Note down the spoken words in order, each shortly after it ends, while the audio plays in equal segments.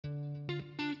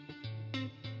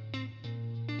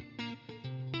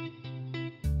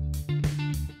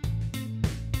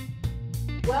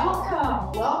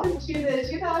Welcome to the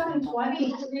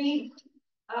 2023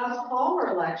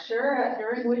 Palmer Lecture,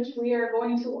 during which we are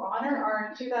going to honor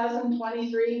our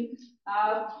 2023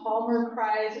 Palmer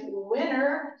Prize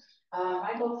winner,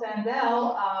 Michael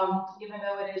Sandel, even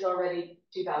though it is already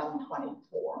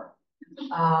 2024.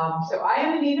 So I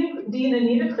am Dean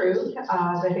Anita Krug,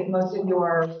 as I think most of you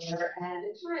are aware, and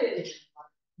it's really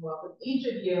welcome each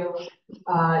of you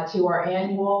to our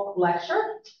annual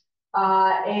lecture.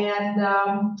 And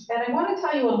I want to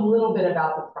tell you a little bit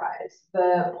about the prize.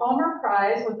 The Palmer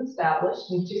Prize was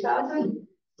established in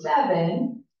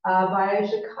 2007 by a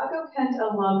Chicago Kent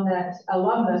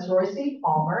alumnus, Roy C.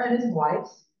 Palmer, and his wife,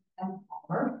 Sam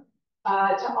Palmer,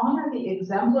 to honor the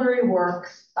exemplary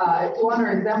works,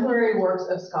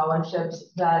 of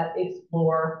scholarships that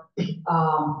explore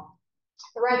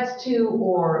threats to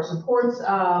or supports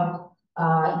of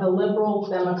the liberal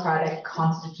democratic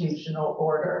constitutional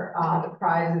order. The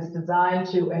prize is designed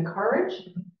to encourage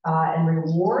and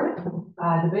reward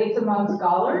debates among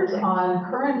scholars on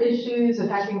current issues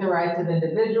affecting the rights of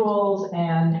individuals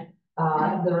and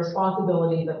the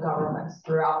responsibilities of governments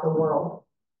throughout the world.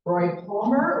 Roy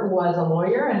Palmer was a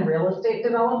lawyer and real estate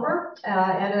developer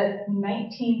and a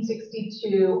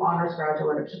 1962 honors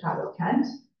graduate of Chicago Kent,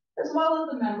 as well as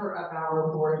a member of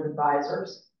our board of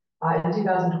advisors. In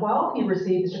 2012, he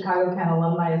received the Chicago Kent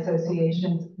Alumni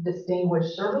Association's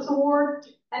Distinguished Service Award,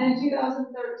 and in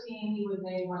 2013, he was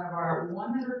named one of our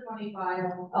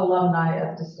 125 alumni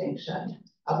of distinction.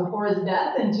 Before his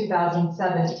death in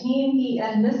 2017, he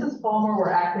and Mrs. Palmer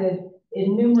were active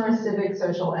in numerous civic,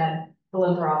 social, and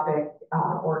philanthropic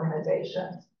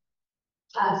organizations.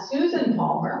 Susan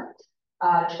Palmer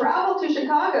traveled to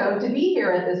Chicago to be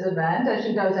here at this event, as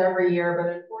she does every year,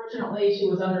 but unfortunately, she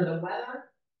was under the weather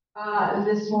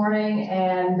this morning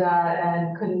and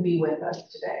couldn't be with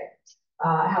us today.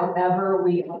 However,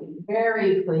 we are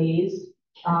very pleased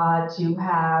to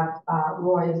have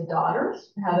Roy's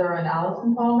daughters, Heather and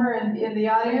Allison Palmer, in the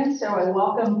audience. So I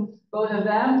welcome both of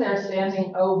them. They're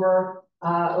standing over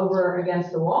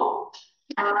against the wall.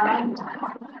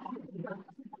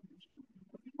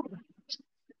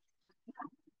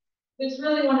 It's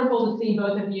really wonderful to see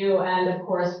both of you, and of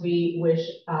course, we wish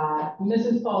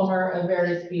Mrs. Palmer a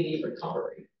very speedy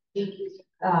recovery.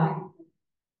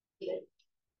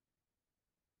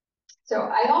 So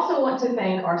I also want to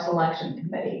thank our selection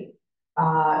committee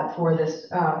for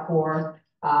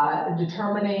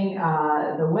determining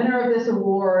the winner of this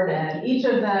award, and each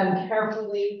of them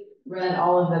carefully read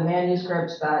all of the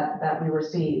manuscripts that we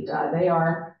received. They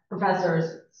are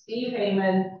Professors Steve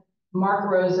Heyman,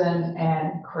 Mark Rosen,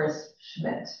 and Chris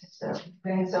Schmidt. So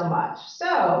thanks so much.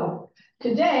 So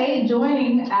today,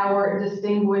 joining our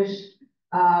distinguished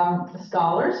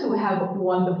scholars who have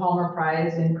won the Palmer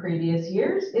Prize in previous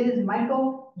years is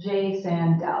Michael J.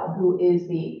 Sandel, who is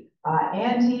the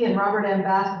Anne T. and Robert M.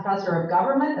 Bass Professor of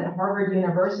Government at Harvard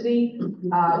University,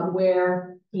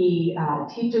 where he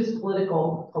teaches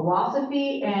political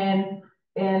philosophy and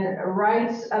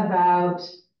writes about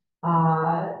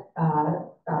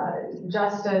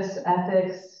justice,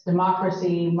 ethics,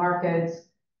 democracy, markets,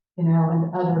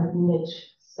 and other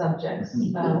niche subjects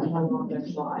along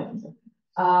those lines.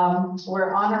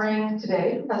 We're honoring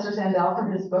today Professor Sandel for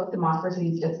his book,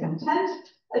 Democracy's Discontent,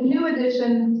 a new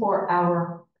edition for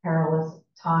our perilous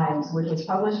times, which was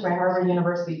published by Harvard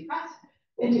University Press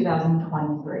in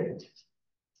 2023.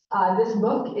 This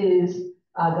book is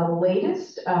the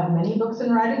latest of many books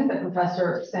and writings that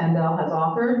Professor Sandel has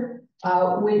authored,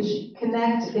 which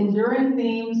connect enduring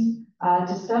themes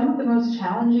to some of the most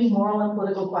challenging moral and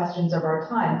political questions of our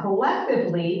time.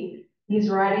 Collectively, these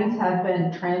writings have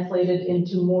been translated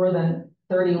into more than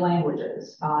 30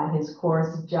 languages. His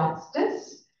course,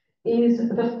 Justice, is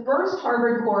the first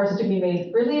Harvard course to be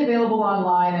made freely available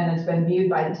online and has been viewed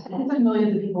by tens of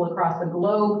millions of people across the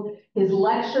globe. His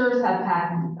lectures have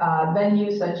packed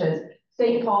venues such as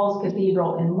St. Paul's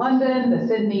Cathedral in London, the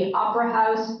Sydney Opera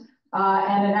House,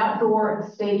 and an outdoor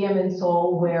stadium in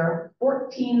Seoul where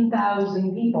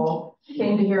 14,000 people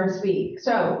came to hear him speak.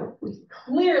 So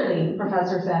clearly,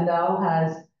 Professor Sandel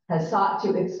has sought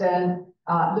to extend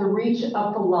the reach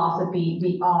of philosophy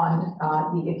beyond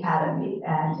the academy,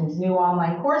 and his new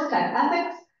online course, Tech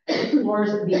Ethics,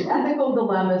 explores the ethical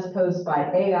dilemmas posed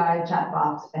by AI,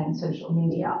 chatbots, and social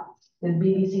media. His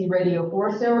BBC Radio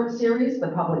 4 series, The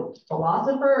Public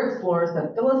Philosopher, explores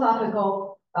the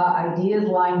philosophical ideas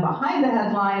lying behind the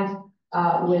headlines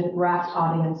with rapt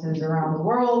audiences around the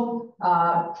world.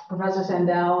 Professor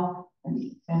Sandel,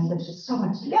 and there's just so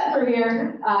much to get through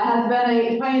here, has been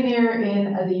a pioneer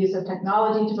in the use of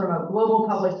technology to promote global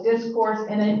public discourse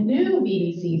in a new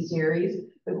BBC series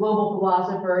the global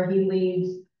philosopher. He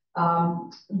leads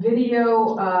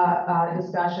video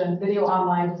discussions, video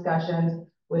online discussions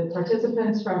with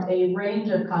participants from a range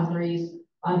of countries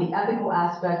on the ethical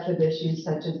aspects of issues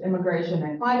such as immigration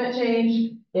and climate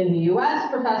change. In the US,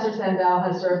 Professor Sandel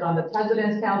has served on the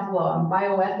President's Council on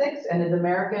Bioethics and is a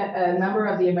member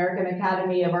of the American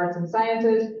Academy of Arts and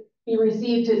Sciences. He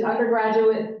received his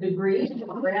undergraduate degree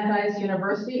from Brandeis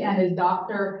University and his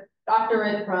doctorate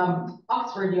from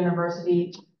Oxford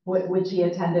University, which he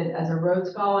attended as a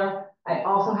Rhodes Scholar. I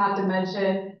also have to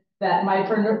mention that my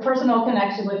personal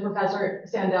connection with Professor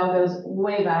Sandel goes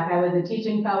way back. I was a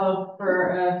teaching fellow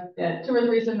for 2 or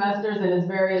 3 semesters in his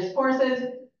various courses,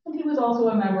 and he was also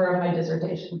a member of my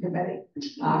dissertation committee,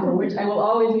 for which I will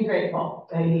always be grateful.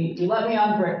 He let me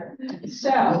on through.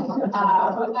 So,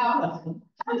 without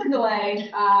further delay,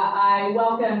 I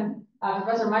welcome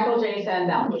Professor Michael J.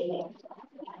 Sandel.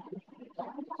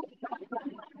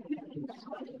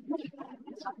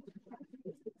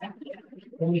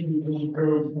 Thank you,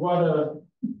 Drew. What a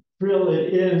thrill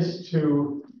it is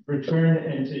to return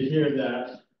and to hear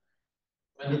that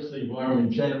wonderfully warm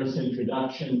and generous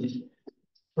introduction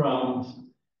from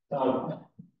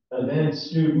a then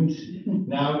student,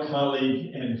 now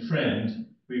colleague and friend.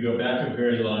 We go back a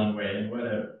very long way, and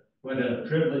what a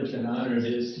privilege and honor it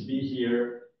is to be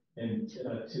here and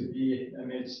to be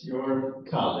amidst your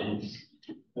colleagues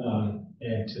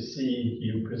and to see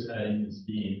you presiding as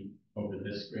dean over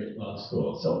this great law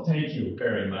school. So thank you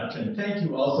very much. And thank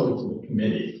you also to the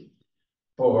committee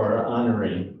for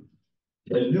honoring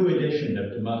the new edition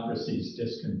of Democracy's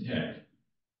Discontent.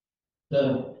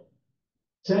 The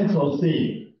central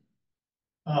theme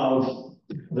of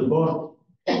the book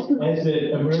as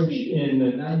it emerged in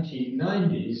the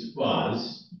 1990s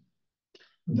was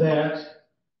that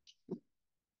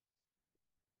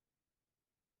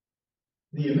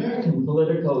the American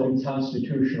political and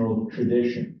constitutional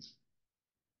tradition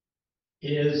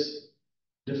is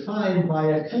defined by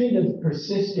a kind of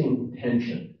persisting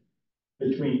tension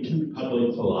between 2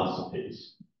 public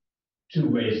philosophies, 2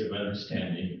 ways of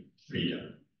understanding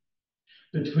freedom,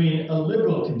 between a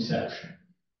liberal conception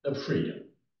of freedom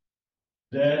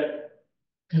that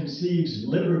conceives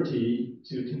liberty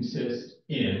to consist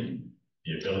in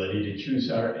the ability to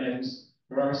choose our ends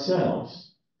for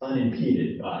ourselves,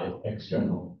 unimpeded by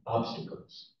external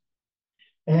obstacles,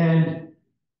 and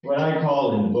what I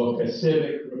call in the book a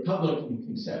civic Republican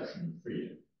conception of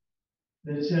freedom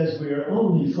that says we are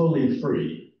only fully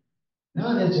free,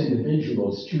 not as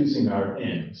individuals choosing our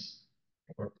ends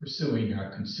or pursuing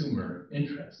our consumer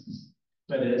interests,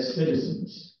 but as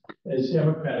citizens, as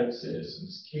democratic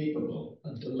citizens capable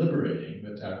of deliberating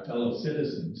with our fellow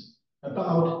citizens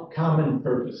about common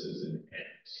purposes and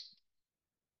ends.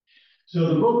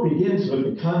 So the book begins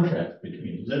with the contrast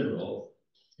between liberal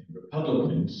and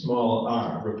Republican, small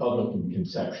r, Republican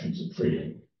conceptions of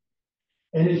freedom.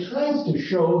 And it tries to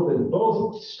show that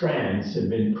both strands have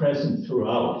been present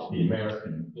throughout the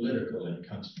American political and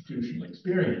constitutional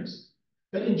experience,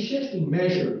 but in shifting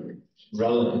measure,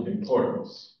 relative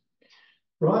importance.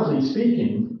 Broadly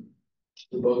speaking,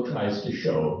 the book tries to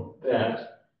show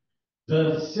that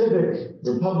the civic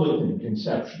Republican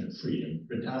conception of freedom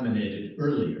predominated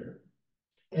earlier,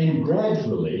 and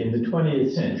gradually in the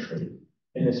 20th century,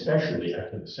 and especially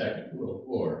after the Second World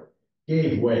War,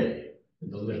 gave way to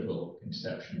the liberal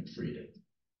conception of freedom.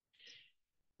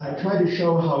 I try to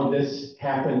show how this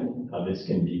happened, how this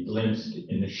can be glimpsed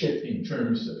in the shifting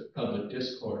terms of public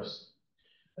discourse,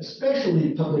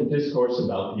 especially public discourse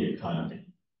about the economy.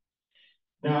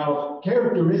 Now,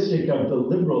 characteristic of the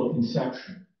liberal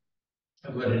conception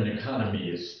of what an economy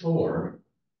is for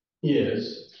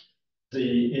is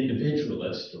the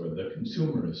individualist or the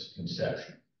consumerist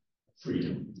conception of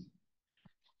freedom.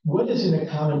 What is an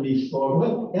economy for?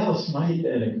 What else might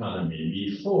an economy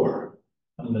be for?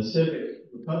 On the civic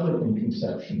Republican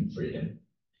conception of freedom,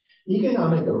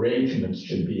 economic arrangements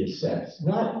should be assessed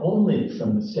not only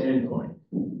from the standpoint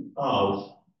of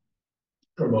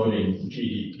promoting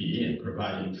GDP and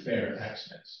providing fair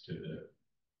access to the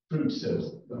fruits of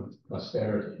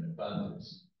prosperity and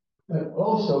abundance, but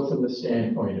also from the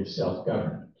standpoint of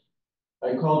self-government.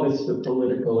 I call this the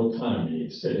political economy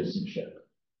of citizenship.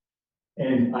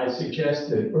 And I suggest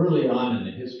that early on in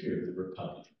the history of the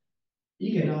Republic,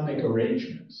 economic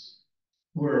arrangements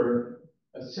were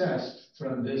assessed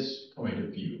from this point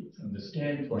of view, from the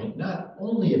standpoint not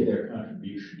only of their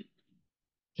contribution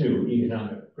to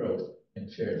economic growth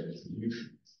and fair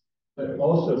distribution, but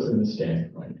also from the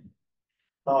standpoint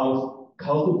of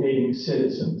cultivating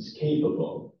citizens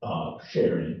capable of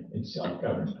sharing in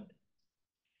self-government.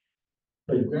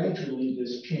 But gradually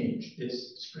this changed.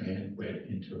 This strand went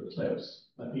into eclipse.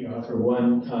 Let me offer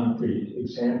one concrete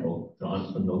example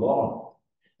drawn from the law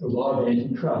of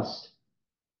antitrust.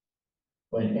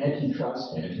 When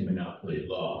antitrust, anti-monopoly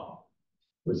law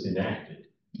was enacted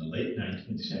in the late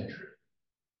 19th century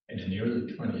and in the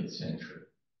early 20th century,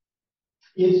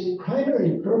 its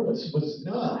primary purpose was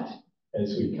not,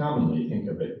 as we commonly think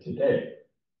of it today,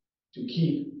 to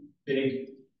keep big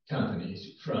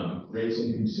companies from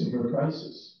raising consumer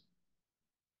prices.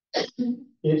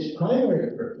 Its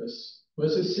primary purpose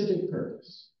was a civic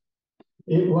purpose.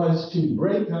 It was to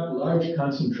break up large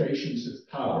concentrations of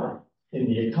power in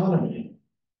the economy,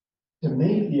 to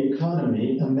make the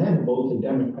economy amenable to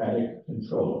democratic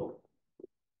control.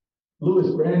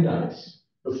 Louis Brandeis,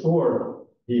 before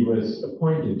he was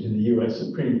appointed to the US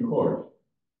Supreme Court,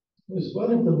 was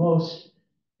one of the most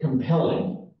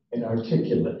compelling and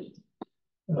articulate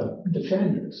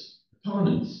defenders,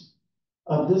 opponents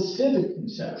of this civic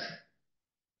conception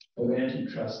of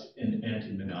antitrust and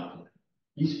anti-monopoly.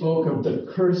 He spoke of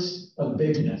the curse of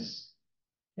bigness.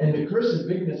 And the curse of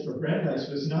bigness for Brandeis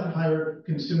was not higher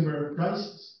consumer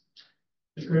prices.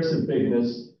 The curse of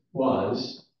bigness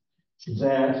was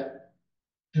that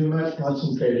too much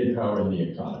concentrated power in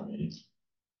the economy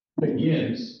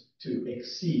begins to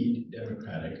exceed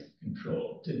democratic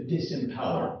control, to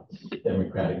disempower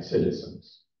democratic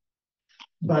citizens.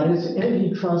 But as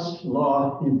antitrust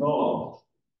law evolved,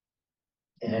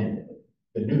 and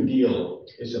the New Deal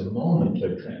is a moment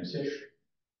of transition,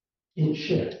 it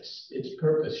shifts, its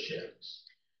purpose shifts.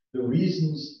 The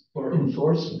reasons for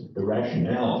enforcement, the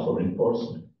rationale for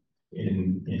enforcement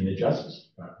in the Justice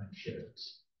Department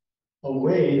shifts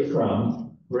away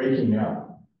from breaking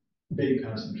up big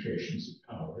concentrations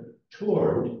of power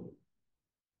toward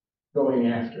going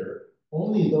after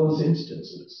only those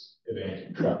instances of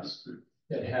antitrust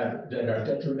that are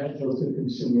detrimental to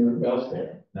consumer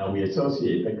welfare. Now, we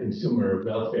associate the consumer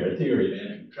welfare theory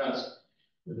of antitrust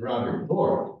with Robert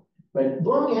Bork, but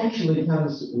Bork actually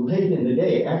comes late in the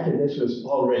day after this was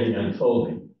already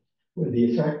unfolding, where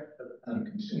the effect on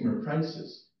consumer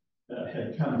prices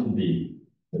had come to be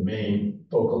the main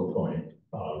focal point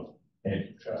of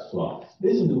antitrust law.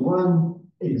 This is one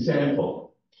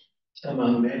example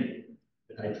among many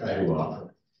that I try to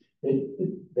offer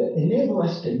that enable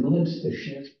us to glimpse the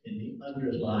shift in the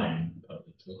underlying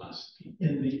public philosophy,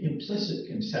 in the implicit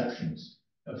conceptions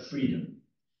of freedom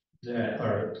that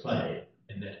are at play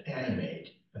and that animate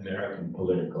American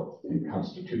political and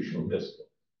constitutional discourse.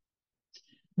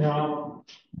 Now,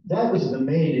 that was the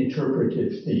main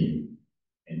interpretive theme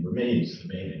and remains the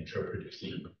main interpretive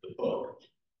theme of the book.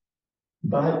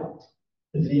 But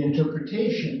the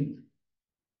interpretation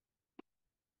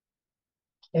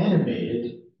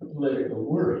animated a political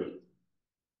worry.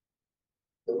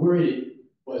 The worry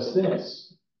was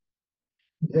this,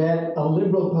 that a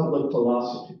liberal public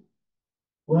philosophy,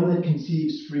 one that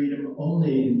conceives freedom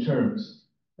only in terms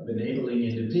of enabling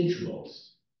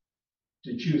individuals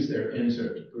to choose their ends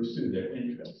or to pursue their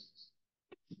interests,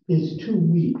 is too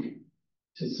weak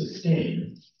to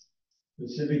sustain the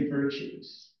civic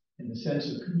virtues and the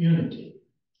sense of community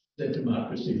that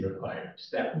democracy requires.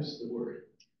 That was the worry.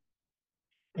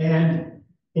 And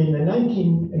in the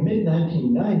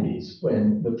mid-1990s,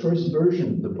 when the first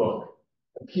version of the book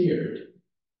appeared,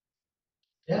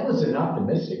 that was an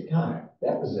optimistic time.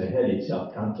 That was a heady,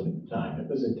 self-confident time. It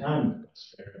was a time of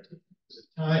prosperity. It was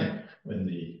a time when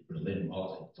the Berlin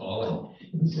Wall had fallen.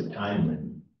 It was a time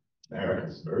when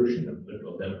America's version of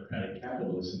liberal democratic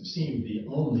capitalism seemed the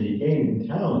only game in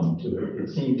town. It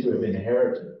seemed to have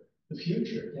inherited the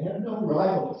future. They had no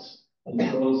rivals on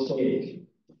the world stage.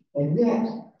 And yet,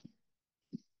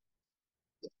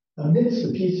 amidst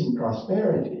the peace and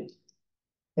prosperity,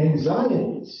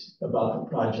 anxieties about the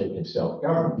project of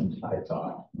self-government, I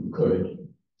thought, could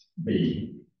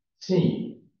be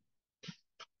seen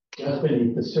just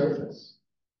beneath the surface.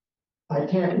 I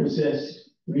can't resist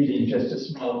reading just a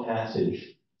small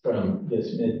passage from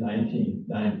this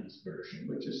mid-1990s version,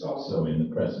 which is also in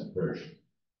the present version.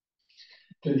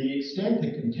 To the extent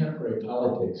that contemporary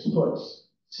politics puts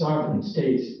sovereign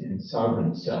states and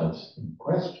sovereign selves in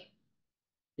question,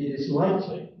 it is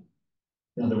likely,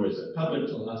 in other words, a public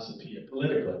philosophy, a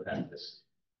political practice,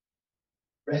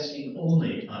 resting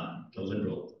only on the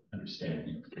liberal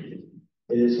understanding of freedom,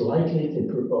 it is likely to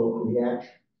provoke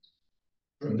reaction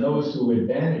from those who would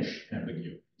banish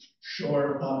ambiguity,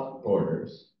 shore up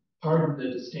borders, pardon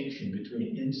the distinction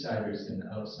between insiders and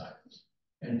outsiders,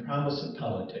 and promise a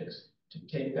politics to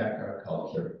take back our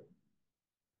culture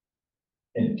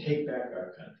and take back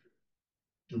our country,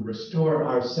 to restore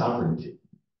our sovereignty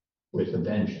with a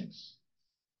vengeance.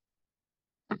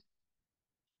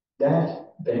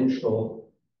 That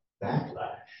vengeful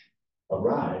backlash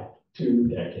arrived 2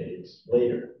 decades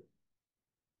later.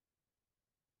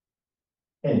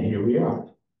 And here we are.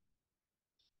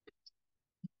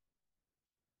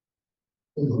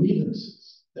 The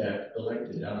grievances that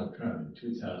elected Donald Trump in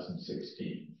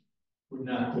 2016 were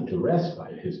not put to rest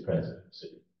by his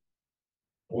presidency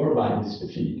or by his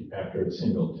defeat after a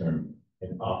single term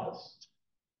in office.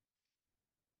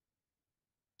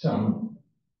 Some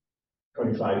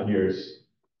 25 years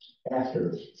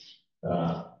after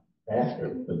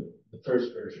the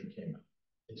first version came out,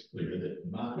 it's clear that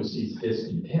democracy's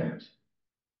discontent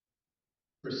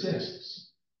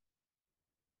persists.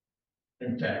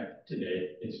 In fact,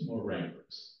 today it's more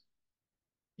rancorous,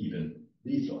 even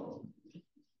lethal.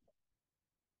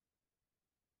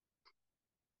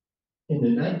 In the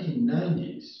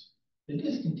 1990s, the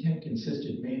discontent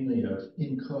consisted mainly of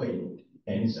inchoate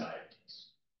anxieties,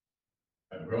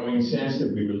 a growing sense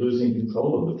that we were losing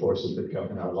control of the forces that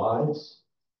govern our lives,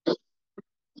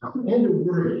 and a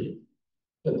worry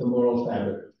that the moral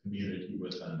fabric of the community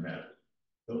was unraveling.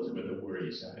 Those were the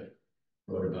worries I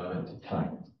wrote about at the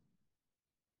time.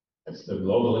 As the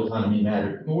global economy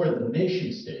mattered more, the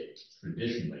nation state,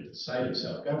 traditionally the site of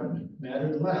self-government,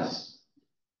 mattered less.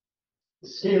 The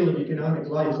scale of economic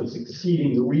life was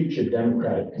exceeding the reach of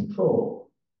democratic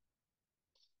control.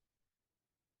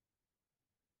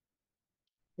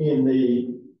 In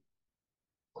the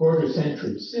quarter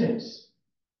century since,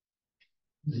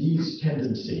 these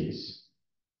tendencies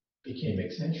became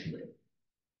accentuated.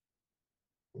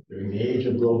 During the age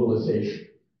of globalization,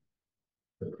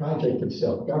 the project of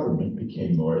self-government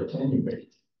became more attenuated.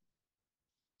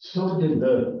 So did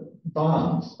the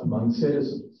bonds among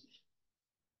citizens.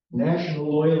 National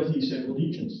loyalties and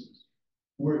allegiances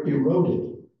were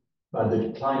eroded by the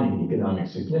declining economic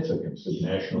significance of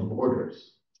national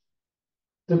borders.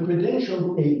 The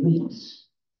credentialed elites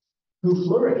who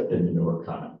flourished in the new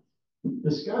economy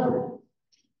discovered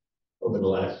over the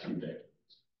last few decades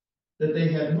that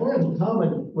they had more in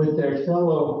common with their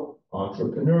fellow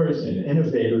entrepreneurs and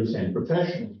innovators and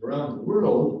professionals around the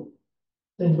world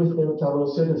than with their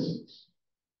fellow citizens.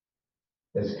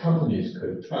 As companies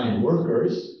could find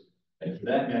workers, and for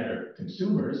that matter,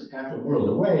 consumers, half a world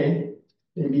away,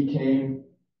 the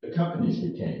companies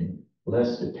became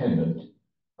less dependent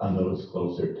on those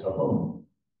closer to home.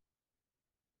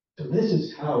 So this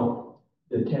is how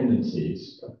the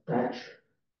tendencies of fracture,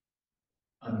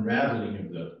 unraveling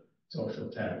of the social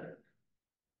fabric,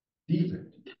 deepened.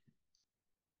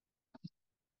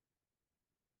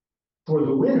 For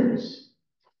the winners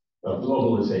of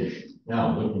globalization,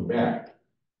 now looking back,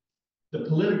 the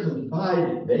political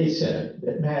divide, they said,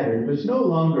 that mattered was no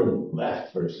longer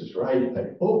left versus right,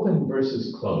 but open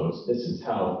versus closed. This is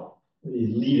how the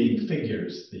leading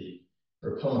figures, the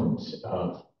proponents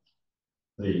of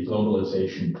the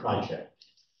globalization project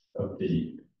of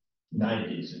the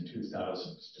 90s and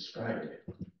 2000s described it.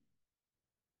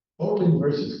 Open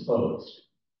versus closed.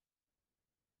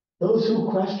 Those who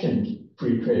questioned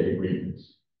free trade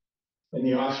agreements and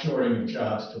the offshoring of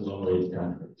jobs to low-wage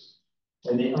countries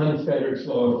and the unfettered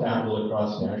flow of capital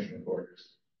across national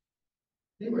borders,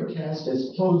 they were cast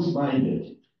as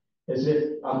closed-minded, as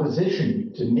if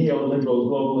opposition to neoliberal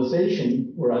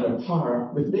globalization were on a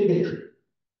par with bigotry.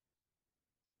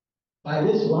 By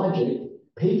this logic,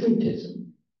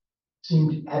 patriotism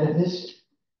seemed atavistic.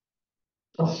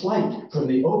 A flight from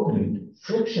the open,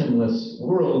 frictionless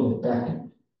world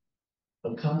beckoned,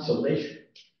 a consolation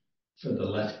for the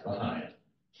left behind.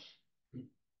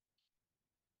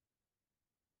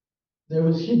 There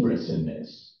was hubris in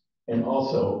this, and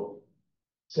also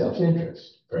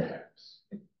self-interest, perhaps.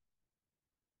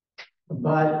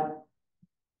 But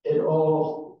it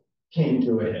all came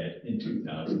to a head in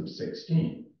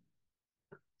 2016.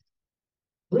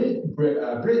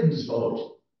 Britain's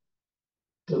vote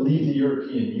to leave the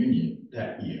European Union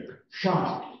that year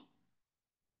shocked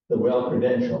the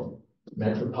well-credentialed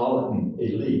metropolitan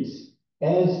elites,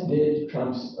 as did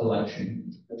Trump's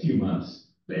election a few months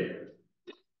later.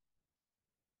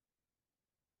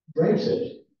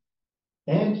 Brexit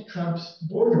and Trump's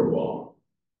border wall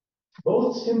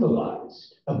both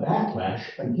symbolized a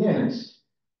backlash against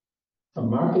a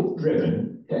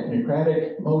market-driven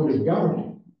technocratic mode of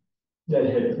governing that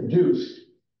had produced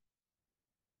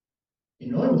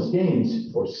enormous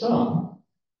gains for some,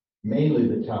 mainly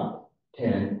the top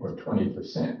 10 or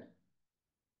 20%.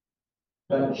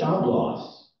 But job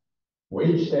loss,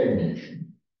 wage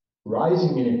stagnation,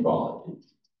 rising inequality,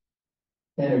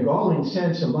 and a galling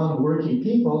sense among working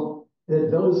people that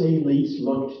those elites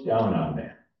looked down on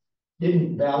them,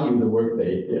 didn't value the work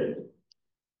they did.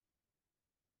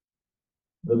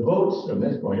 the votes from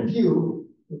this point of view,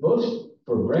 the votes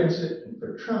for Brexit and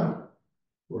for Trump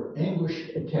were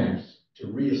anguished attempts to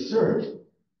reassert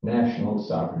national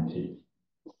sovereignty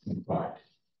and pride.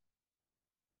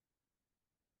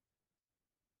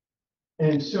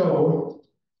 And so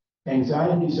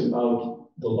anxieties about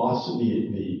the loss of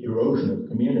the erosion of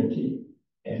community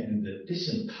and the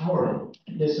disempowerment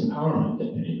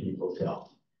that many people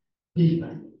felt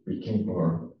became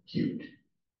more acute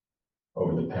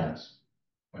over the past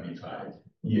 25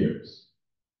 years.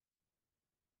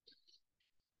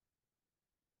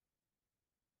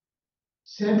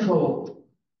 Central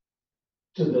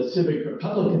to the civic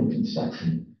republican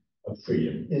conception of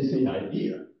freedom is the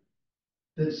idea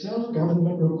that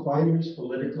self-government requires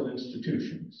political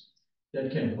institutions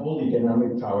that can hold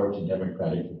economic power to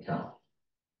democratic account.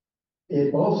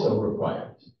 It also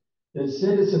requires that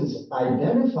citizens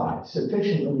identify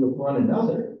sufficiently with one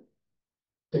another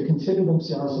to consider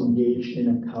themselves engaged in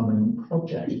a common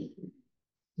project.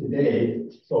 Today,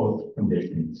 both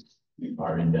conditions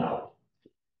are in doubt.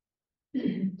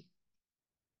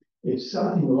 If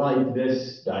something like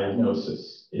this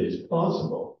diagnosis is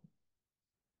plausible,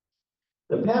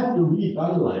 the path to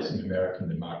revitalizing American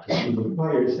democracy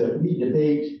requires that we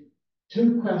debate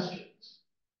two questions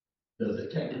that the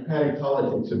technocratic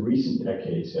politics of recent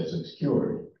decades has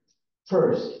obscured.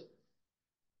 First,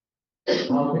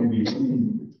 how can we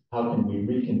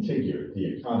reconfigure the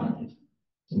economy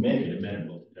to make it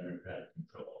amenable to democratic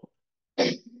control?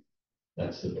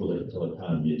 That's the political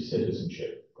economy of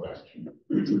citizenship question.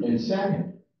 And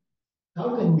second,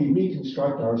 how can we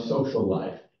reconstruct our social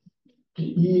life to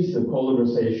ease the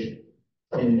polarization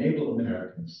and enable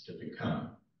Americans to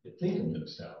think of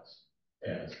themselves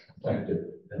as effective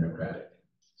democratic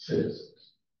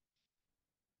citizens?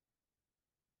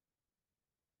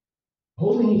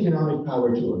 Holding economic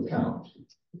power to account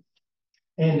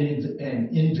and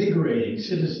invigorating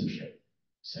citizenship,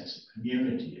 sense of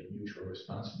community and mutual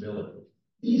responsibility,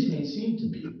 these may seem to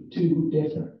be two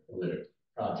different political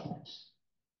projects.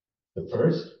 The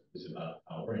first is about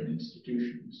power and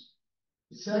institutions.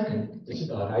 The second is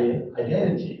about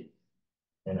identity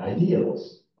and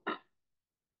ideals.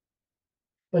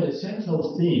 But a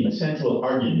central theme, a central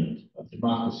argument of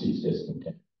democracy's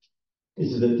discontent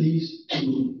is that these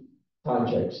two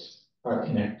projects are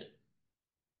connected.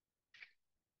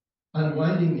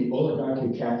 Unwinding the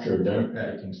oligarchic capture of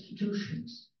democratic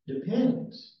institutions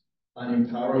depends on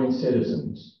empowering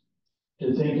citizens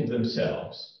to think of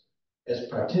themselves as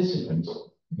participants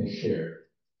in a shared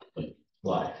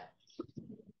life.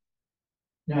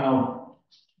 Now,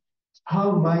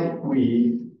 how might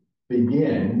we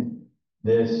begin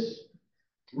this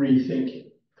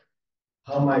rethinking?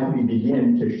 How might we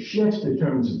begin to shift the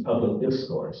terms of public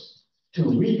discourse to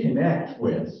reconnect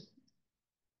with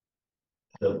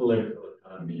the political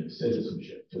economy of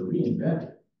citizenship, to reinvent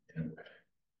it in a way?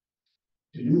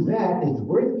 To do that, it's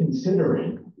worth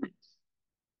considering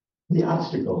the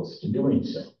obstacles to doing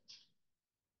so.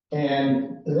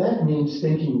 And that means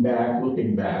thinking back,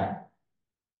 looking back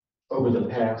over the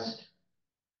past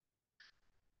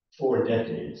 4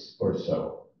 decades or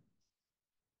so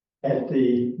at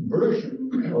the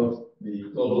version of the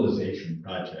globalization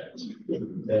project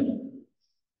that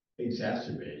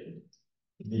exacerbated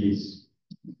these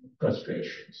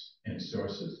frustrations and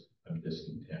sources of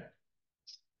discontent.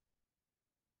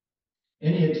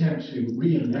 Any attempt to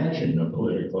reimagine the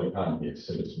political economy of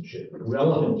citizenship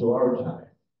relevant to our time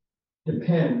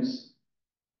depends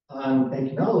on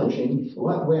acknowledging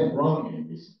what went wrong in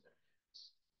recent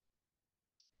decades.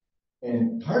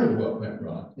 And part of what went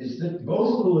wrong is that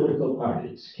both political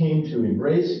parties came to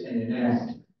embrace and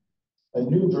enact a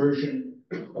new version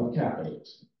of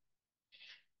capitalism,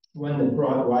 one that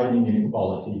brought widening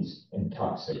inequalities and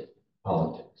toxic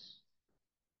politics.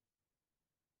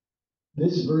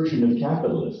 This version of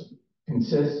capitalism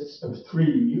consists of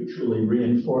 3 mutually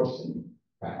reinforcing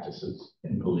practices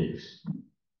and beliefs: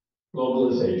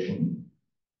 globalization,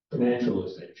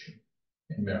 financialization,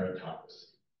 and meritocracy.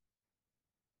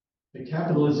 The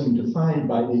capitalism defined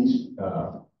by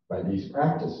these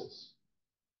practices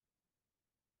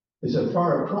is a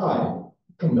far cry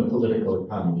from the political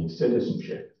economy of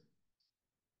citizenship.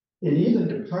 It even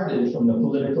departed from the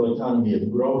political economy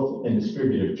of growth and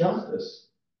distributive justice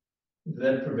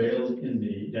that prevailed in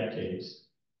the decades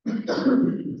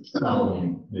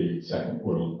following the Second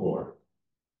World War.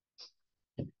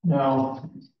 Now,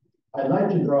 I'd like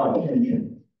to draw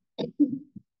attention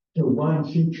to one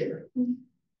feature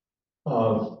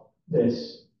of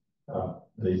this,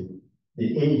 the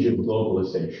age of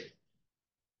globalization,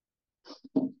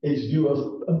 its view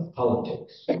of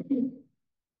politics.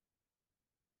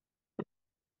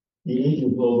 the age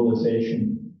of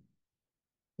globalization,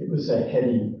 it was a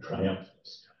heady, triumphant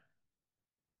time.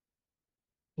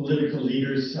 Political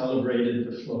leaders celebrated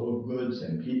the flow of goods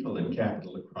and people and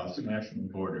capital across national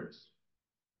borders,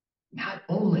 not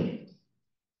only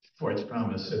for its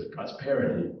promise of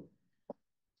prosperity,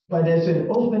 but as an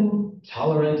open,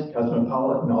 tolerant,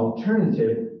 cosmopolitan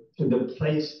alternative to the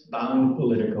place-bound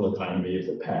political economy of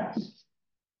the past.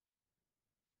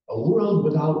 A world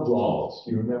without walls.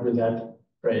 Do you remember that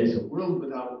phrase? A world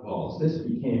without walls. This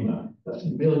became a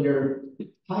familiar,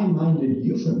 high-minded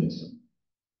euphemism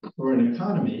for an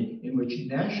economy in which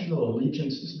national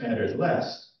allegiances mattered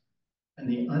less and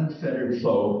the unfettered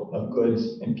flow of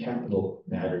goods and capital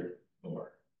mattered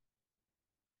more.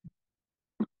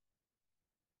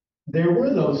 There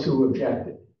were those who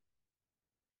objected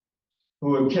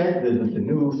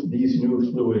that these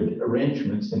new fluid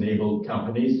arrangements enabled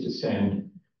companies to send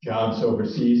jobs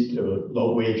overseas to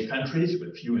low-wage countries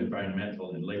with few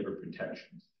environmental and labor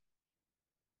protections.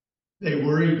 They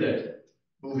worried that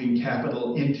moving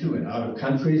capital into and out of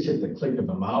countries at the click of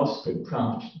a mouse could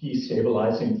prompt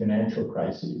destabilizing financial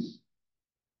crises.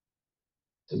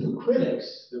 To the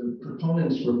critics, the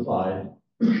proponents replied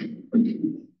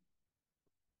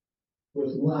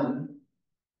with one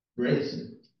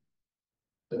brazen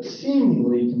but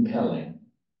seemingly compelling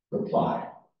reply.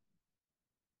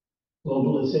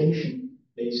 Globalization,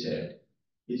 they said,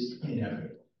 is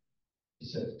inevitable.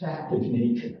 It's a fact of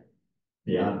nature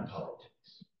beyond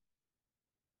politics.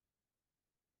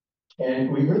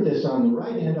 And we heard this on the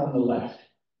right and on the left.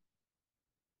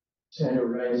 Center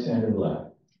right, center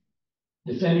left.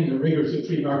 Defending the rigors of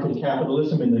free market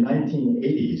capitalism in the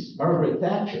 1980s, Margaret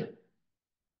Thatcher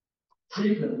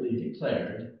frequently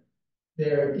declared,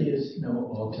 there is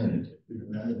no alternative. You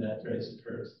remember that phrase of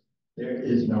hers? There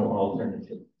is no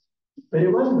alternative. But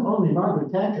it wasn't only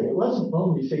Margaret Thatcher. It wasn't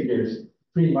only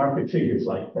free market figures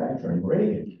like Thatcher and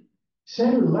Reagan.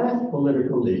 Center-left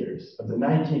political leaders of the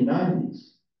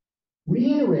 1990s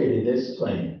reiterated this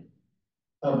claim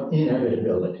of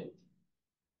inevitability.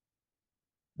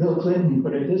 Bill Clinton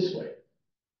put it this way: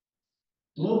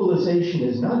 globalization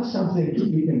is not something that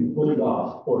you can pull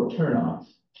off or turn off.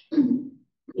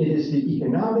 It is the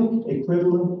economic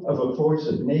equivalent of a force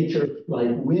of nature like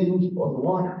wind or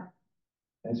water.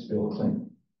 That's Bill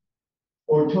Clinton.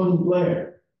 Or Tony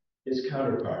Blair, his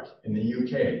counterpart in the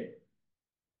UK.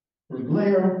 For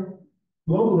Blair,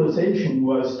 globalization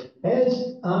was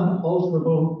as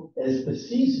unalterable as the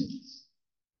seasons.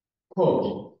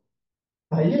 Quote,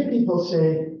 I hear people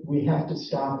say we have to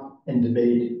stop and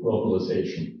debate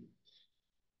globalization.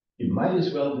 You might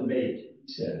as well debate,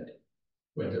 he said,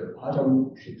 whether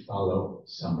autumn should follow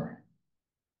summer.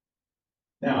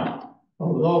 Now,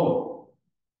 although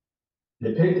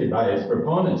depicted by its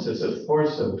proponents as a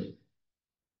force of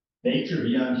nature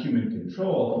beyond human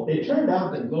control, it turned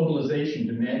out that globalization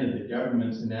demanded that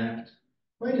governments enact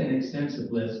quite an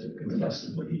extensive list of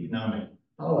contestable economic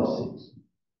policies.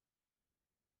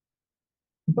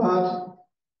 But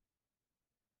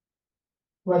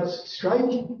what's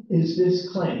striking is this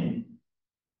claim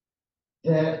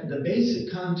that the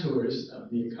basic contours of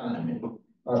the economy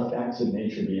are facts of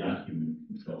nature beyond human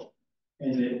control,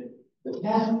 and that the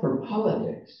task for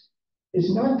politics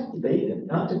is not to debate them,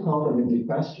 not to call them into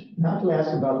question, not to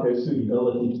ask about their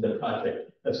suitability to the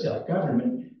project of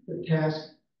self-government. The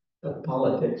task of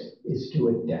politics is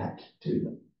to adapt to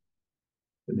them,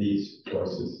 to these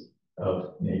forces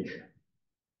of nature.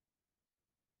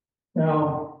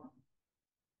 Now,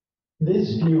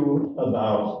 this view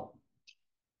about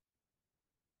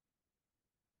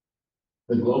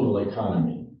the global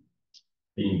economy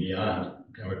being beyond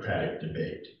democratic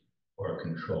debate or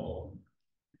control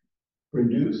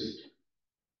produced a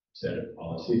set of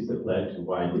policies that led to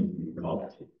widening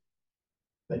inequality.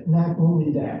 But not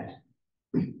only that,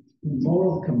 the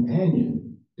moral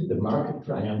companion to the market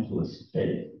triumphalist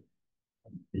faith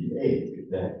of the age of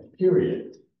that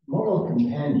period, moral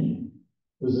companion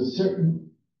was a certain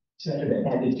set of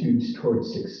attitudes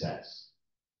towards success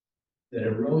that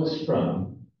arose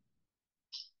from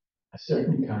a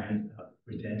certain kind of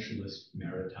credentialist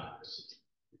meritocracy.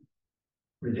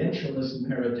 Credentialist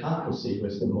meritocracy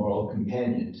was the moral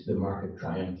companion to the market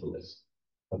triumphalism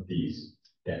of these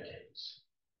decades.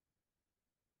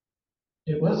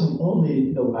 It wasn't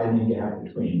only the widening gap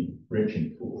between rich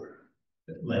and poor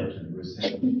that led to the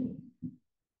resentment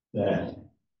that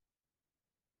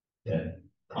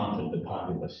prompted the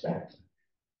populist backlash.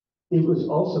 It was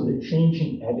also the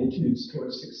changing attitudes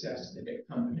towards success that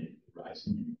accompanied the rise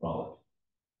in inequality.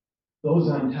 Those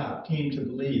on top came to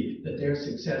believe that their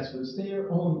success was their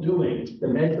own doing, the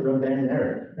measure of their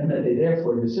merit, and that they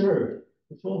therefore deserved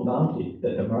the full bounty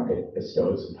that the market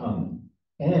bestows upon them,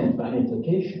 and by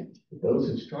implication, those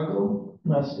who struggle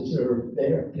must deserve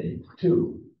their pay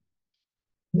too.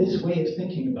 This way of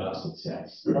thinking about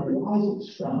success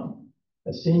arises from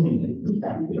a seemingly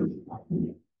effective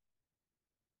idea,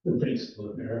 the principle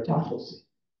of meritocracy,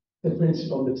 the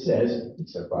principle that says,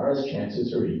 insofar as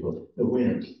chances are equal, the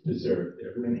winners deserve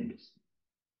their winnings.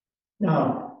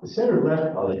 Now, the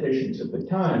center-left politicians at the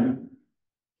time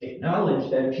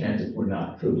acknowledged that chances were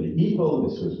not truly equal.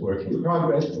 This was work in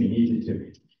progress. What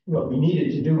we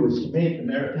needed to do was to make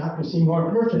the meritocracy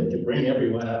more perfect, to bring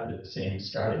everyone up to the same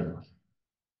starting line.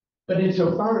 But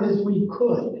insofar as we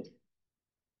could,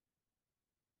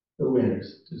 the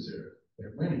winners deserve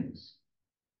their winnings.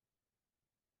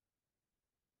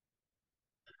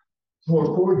 For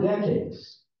 4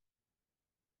 decades,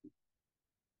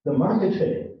 the market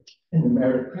faith and the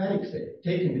meritocratic faith,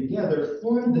 taken together,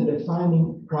 formed the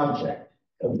defining project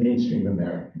of mainstream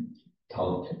American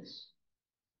politics.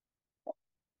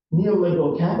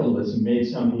 Neoliberal capitalism made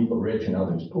some people rich and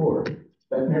others poor,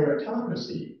 but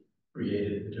meritocracy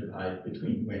created the divide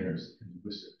between winners and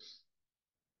losers.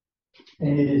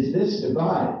 And it is this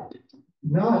divide,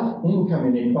 not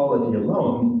income inequality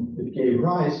alone, that gave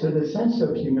rise to the sense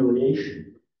of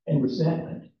humiliation and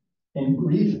resentment and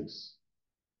grievance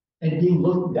and being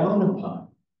looked down upon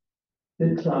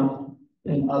that Trump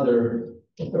and other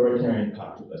authoritarian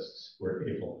populists were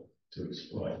able to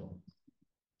exploit.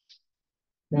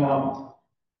 Now,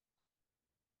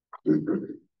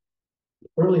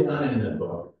 early on in the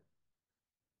book,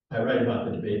 I write about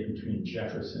the debate between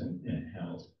Jefferson and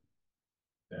Hamilton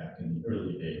back in the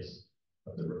early days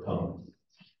of the Republic.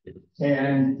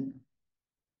 And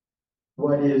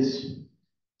what is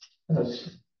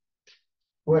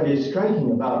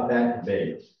striking about that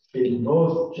debate is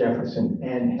both Jefferson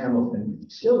and Hamilton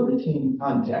still retain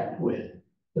contact with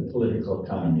the political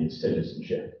economy of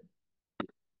citizenship.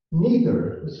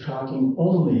 Neither was talking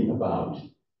only about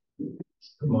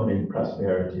promoting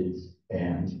prosperity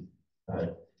and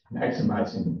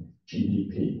maximizing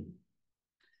GDP.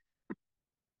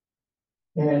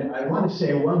 And I want to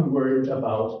say one word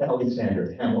about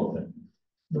Alexander Hamilton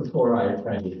before I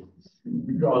try to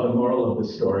draw the moral of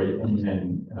the story and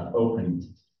then open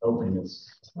this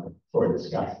for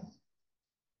discussion.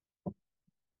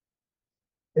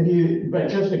 But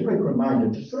just a quick reminder,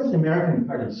 the first American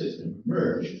party system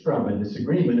emerged from a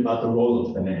disagreement about the role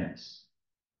of finance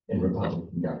in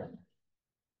Republican government.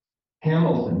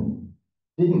 Hamilton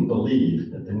didn't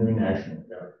believe that the new national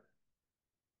government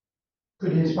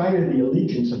could inspire the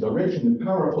allegiance of the rich and the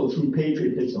powerful through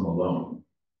patriotism alone.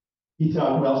 He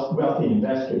thought wealthy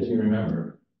investors, you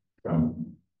remember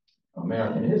from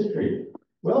American history,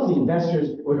 wealthy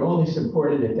investors would only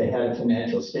support it if they had a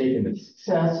financial stake in its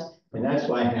success, and that's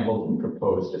why Hamilton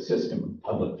proposed a system of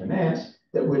public finance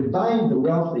that would bind the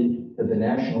wealthy to the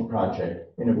national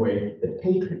project in a way that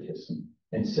patriotism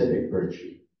and civic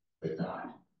virtue could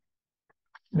not.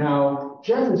 Now,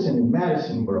 Jefferson and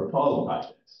Madison were appalled by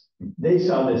this. They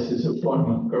saw this as a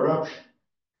form of corruption.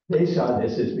 They saw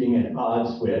this as being at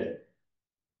odds with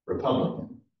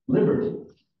Republican liberty.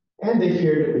 And they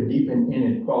feared it would deepen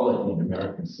inequality in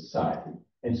American society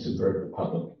and subvert the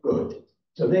public good.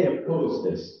 So they opposed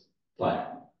this plan.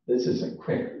 This is a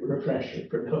quick refresher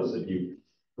for those of you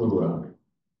who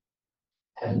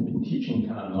haven't been teaching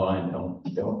common law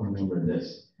and don't remember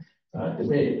this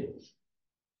debate.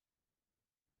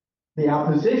 The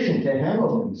opposition to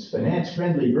Hamilton's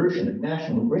finance-friendly version of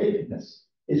national greatness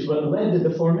is what led to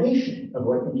the formation of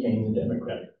what became the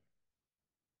Democratic.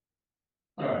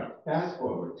 All right, fast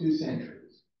forward 2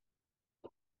 centuries.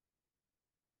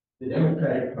 The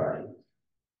Democratic Party,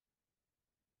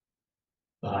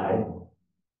 by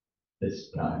this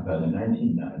time, by the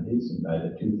 1990s and by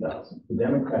the 2000s, the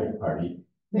Democratic Party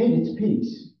made its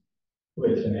peace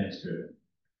with finance-driven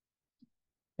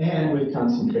and with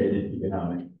concentrated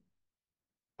economic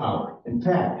power. In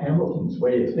fact, Hamilton's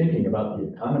way of thinking about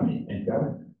the economy and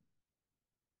government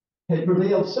had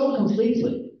prevailed so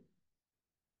completely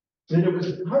that it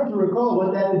was hard to recall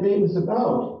what that debate was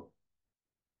about.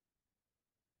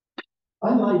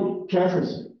 Unlike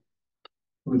Jefferson,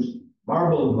 whose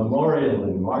marble memorial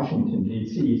in Washington,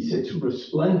 D.C. sits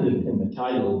resplendent in the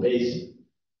tidal basin,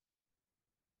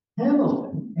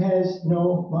 Hamilton has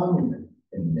no monument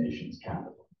in the nation's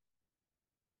capital.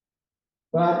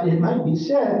 But it might be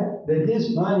said that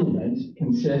his monument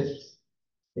consists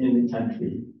in the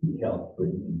country he helped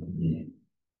bring into being.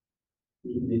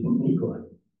 He didn't need one.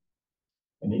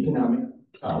 An economic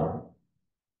power,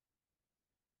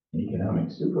 an economic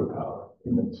superpower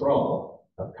in the thrall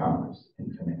of commerce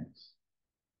and finance.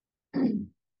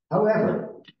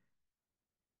 However,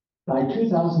 By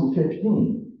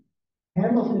 2015,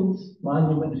 Hamilton's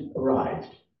monument arrived,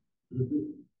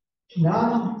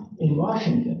 not in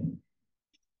Washington,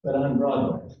 but on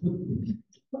Broadway,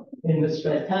 in the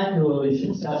spectacularly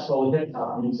successful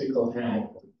hip-hop musical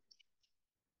Hamilton.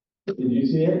 Did you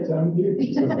see it? Some of you?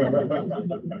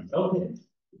 Okay.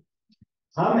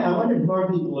 I wonder if more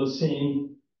people have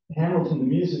seen Hamilton the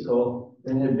musical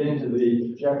than have been to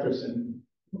the Jefferson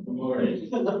Memorial.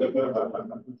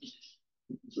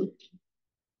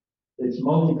 Its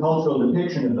multicultural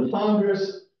depiction of the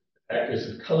founders, actors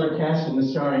of color cast in the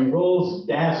starring roles,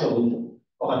 dazzled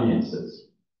audiences.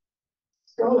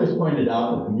 Scholars pointed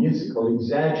out that the musical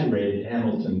exaggerated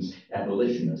Hamilton's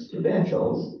abolitionist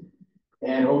credentials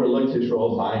and overlooked his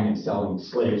role buying and selling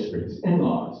slaves for his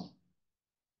in-laws.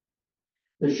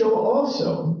 The show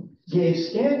also gave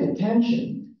scant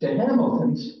attention to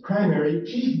Hamilton's primary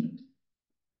achievement,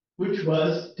 which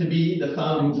was to be the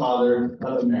founding father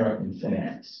of American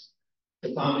finance,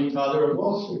 the founding father of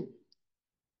Wall Street,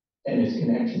 and his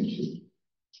connection to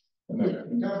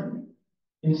American government.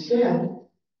 Instead,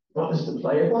 what was the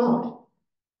play about?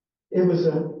 It was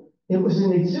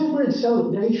an exuberant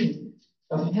celebration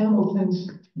of Hamilton's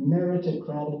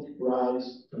meritocratic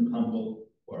rise from humble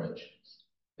origins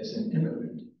as an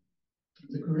immigrant from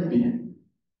the Caribbean.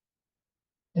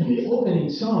 And the opening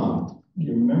song, do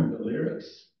you remember the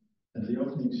lyrics of the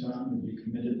opening song? Have you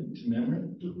committed them to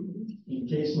memory? In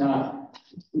case not,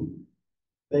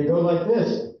 they go like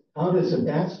this. How does a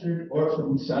bastard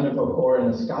orphan son of a whore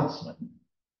and a Scotsman,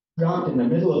 dropped in the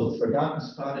middle of a forgotten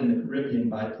spot in the Caribbean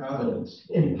by Providence,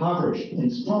 impoverished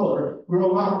and smaller,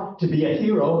 grow up to be a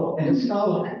hero and a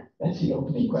scholar? That's the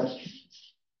opening question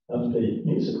of the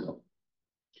musical.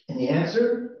 And the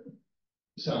answer,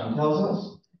 the song tells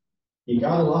us, he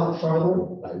got a lot farther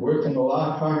by working a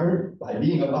lot harder, by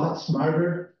being a lot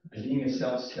smarter, by being a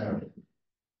self-starter.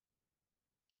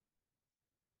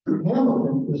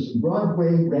 Hamilton was a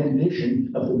Broadway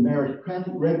rendition of the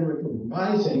meritocratic rhetoric of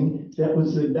rising that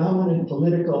was the dominant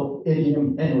political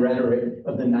idiom and rhetoric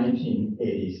of the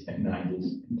 1980s and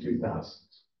 90s and 2000s.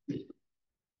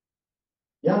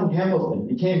 Young Hamilton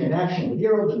became a national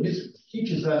hero. The musical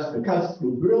teaches us because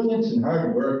through brilliance and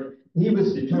hard work, he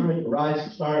was determined to rise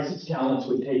as far as his talents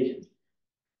would take him.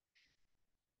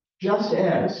 Just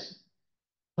as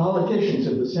politicians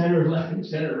of the center left and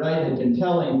center right had been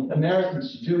telling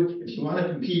Americans to do, if you want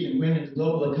to compete and win in the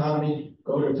global economy,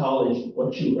 go to college.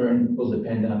 What you earn will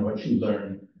depend on what you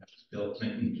learn. That was Bill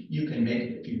Clinton. You can make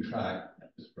it if you try.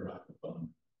 That was Barack Obama.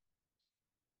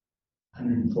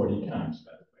 140 times,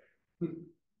 by the way.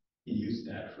 He used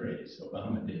that phrase,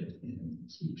 Obama did, in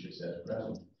speeches as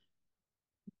president.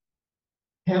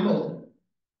 Hamilton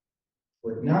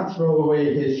would not throw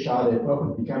away his shot at what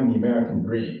would become the American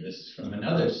dream. This is from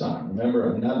another song.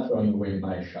 Remember, I'm not throwing away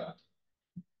my shot.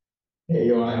 Hey,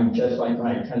 yo, I'm just like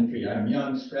my country. I'm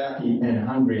young, scrappy, and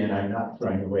hungry, and I'm not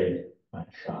throwing away my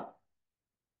shot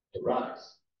to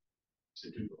rise. So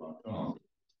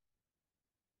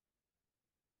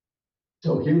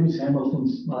here was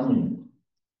Hamilton's monument.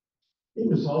 It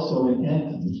was also an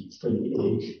anthem for the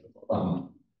age of Obama.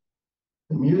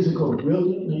 The musical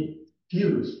brilliantly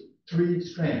fused three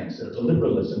strands of the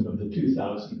liberalism of the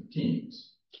 2000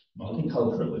 teens: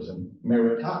 multiculturalism,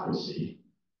 meritocracy,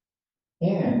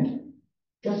 and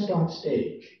just off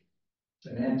stage,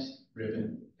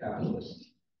 finance-driven capitalism.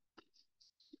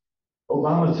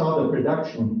 Obama saw the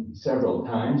production several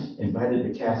times, invited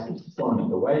the cast to perform at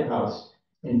the White House,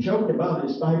 and joked about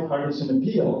his bipartisan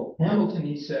appeal. Hamilton,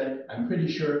 he said, I'm pretty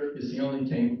sure is the only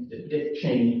thing that Dick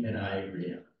Cheney and I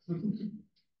agree on.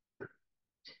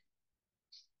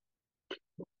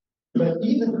 But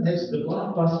even as the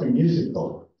blockbuster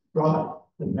musical brought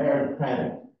the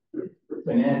meritocratic,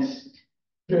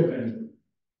 finance-driven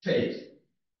faith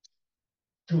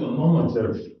to a moment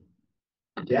of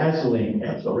dazzling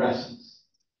efflorescence,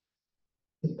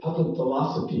 the public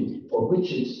philosophy for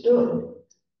which it stood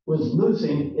was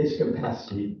losing its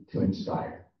capacity to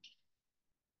inspire.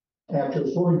 After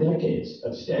 4 decades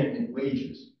of stagnant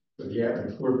wages for the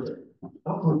average worker,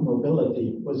 upward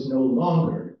mobility was no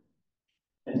longer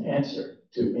an answer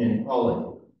to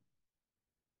inequality.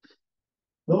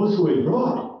 Those who had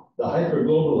brought the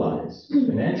hyper-globalized,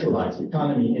 financialized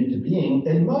economy into being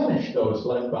admonished those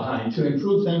left behind to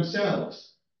improve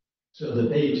themselves so that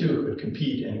they too could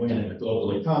compete and win in the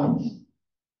global economy.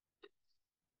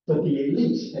 But the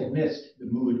elites had missed the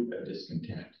mood of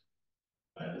discontent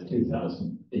by the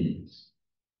 2000 themes.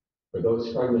 For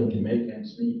those struggling to make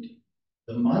ends meet,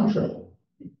 the mantra,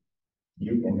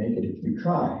 you can make it if you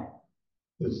try,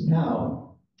 was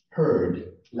now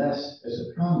heard less as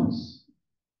a promise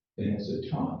than as a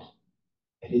taunt.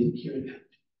 I didn't hear that.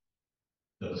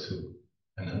 Those who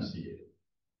enunciated.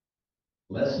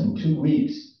 Less than 2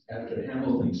 weeks after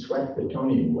Hamilton swept the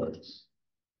Tony Awards,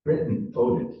 Britain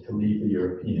voted to leave the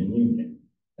European Union,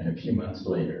 and a few months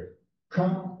later,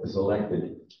 Trump was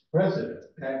elected president,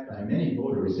 backed by many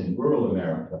voters in rural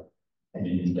America and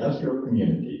in industrial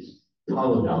communities,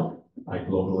 hollowed out by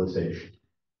globalization.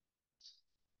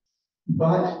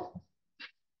 But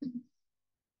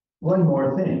one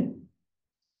more thing,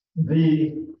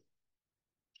 the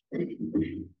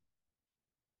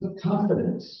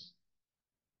confidence,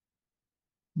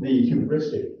 the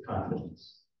hubristic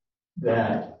confidence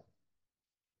that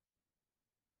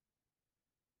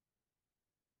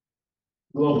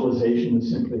globalization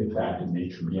is simply a fact of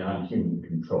nature beyond human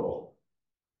control.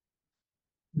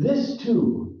 This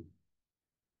too,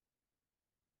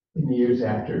 in the years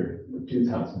after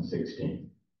 2016,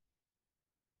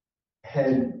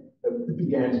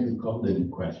 began to be called into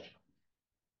question.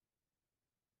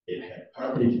 It had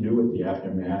partly to do with the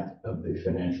aftermath of the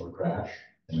financial crash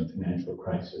and the financial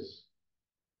crisis.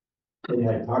 It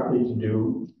had partly to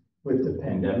do with the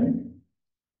pandemic.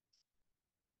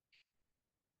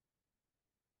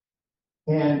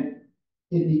 And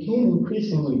it became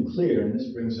increasingly clear, and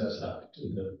this brings us up to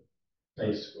the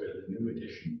place where the new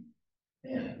edition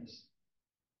ends,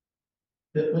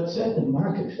 that what set the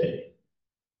market fate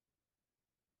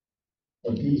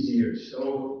of these years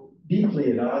so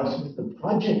deeply at odds with the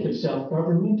project of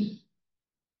self-government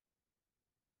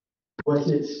was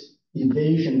its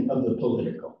evasion of the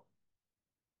political.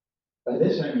 By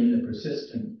this I mean the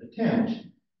persistent attempt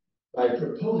by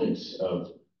proponents of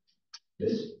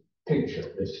this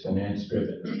picture, this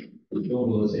finance-driven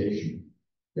globalization,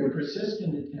 their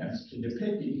persistent attempts to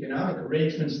depict the economic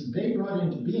arrangements that they brought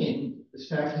into being as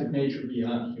facts of nature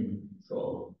beyond human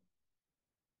control.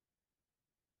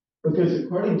 Because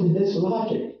according to this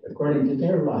logic, according to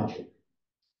their logic,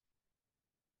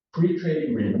 free trade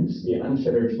agreements, the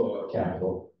unfettered flow of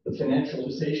capital, the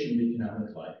financialization of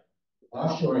economic life,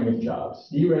 offshoring of jobs,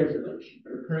 deregulation, the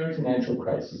recurring financial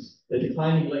crisis, the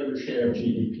declining labor share of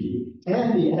GDP,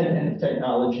 and the advent of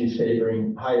technologies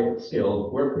favoring higher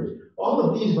skilled workers. All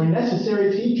of these were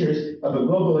necessary features of a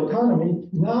global economy,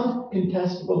 not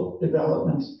contestable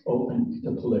developments open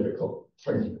to political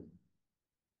argument.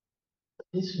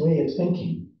 This way of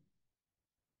thinking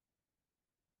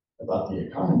about the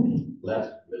economy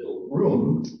left little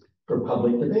room for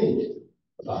public debate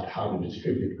about how to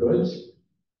distribute goods,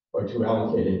 or to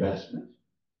allocate investment,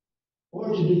 or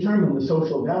to determine the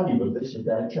social value of this or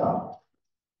that job.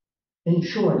 In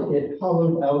short, it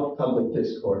hollowed out public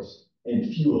discourse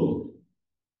and fueled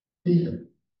deeper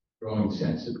growing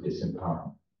sense of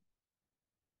disempowerment.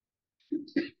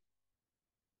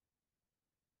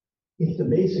 If the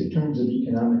basic terms of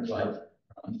economic life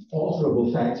are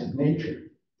unalterable facts of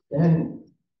nature, then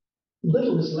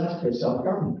little is left for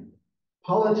self-government.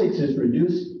 Politics is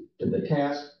reduced to the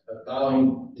task of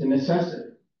bowing to necessity.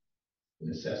 The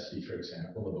necessity, for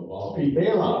example, of a Wall Street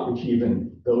bailout, which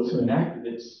even those who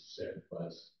enacted it said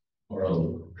was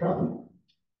morally troubling.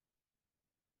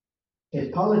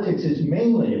 If politics is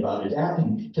mainly about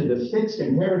adapting to the fixed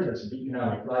inheritance of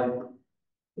economic life,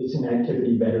 it's an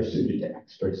activity better suited to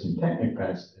experts and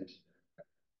technocrats than to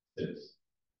citizens.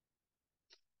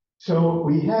 So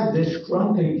we have this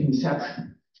shrunken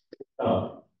conception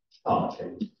of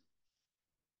politics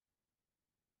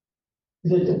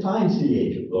that defines the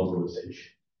age of globalization.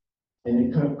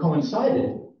 And it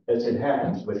coincided, as it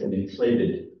happens, with an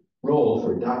inflated role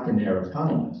for doctrinaire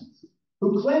economists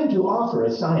who claim to offer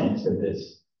a science of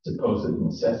this supposed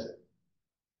necessity.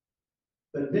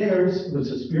 But theirs was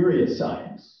a spurious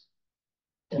science,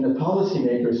 and the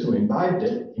policymakers who imbibed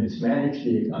it mismanaged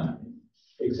the economy,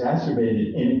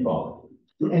 exacerbated inequality,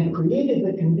 and created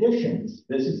the conditions,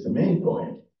 this is the main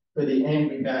point, for the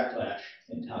angry backlash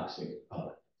and toxic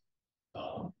politics.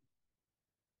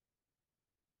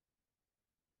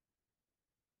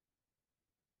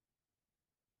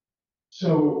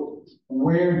 So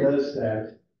where does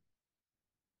that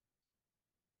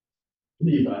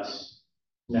leave us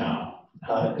now?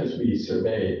 As we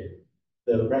survey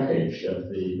the wreckage of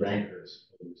the rankers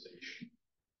organization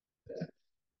that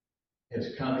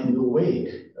has come in the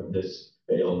wake of this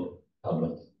failed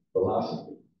public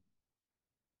philosophy.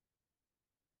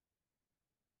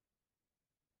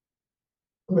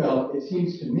 Well, it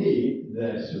seems to me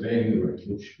that surveying the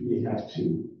wreckage, we have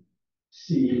to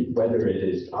see whether it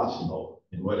is possible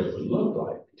and what it would look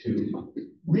like to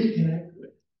reconnect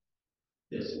with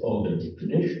this older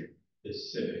tradition,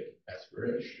 this civic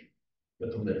aspiration, the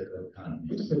political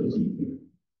economy.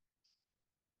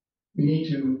 We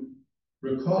need to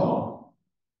recall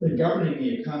that governing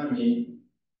the economy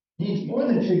means more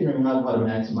than figuring out how to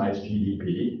maximize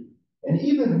GDP, and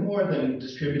even more than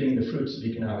distributing the fruits of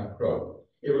economic growth.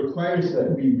 It requires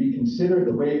that we reconsider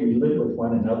the way we live with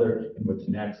one another and with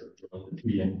the natural world that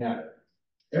we inhabit.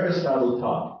 Aristotle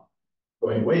taught,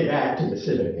 going way back to the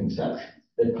civic conception,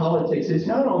 that politics is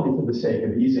not only for the sake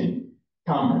of easing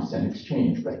commerce and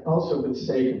exchange, but also for the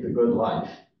sake of the good life.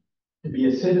 To be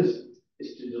a citizen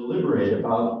is to deliberate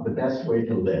about the best way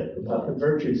to live, about the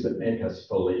virtues that make us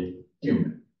fully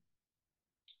human.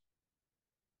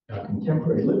 Now,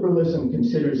 contemporary liberalism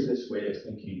considers this way of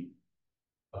thinking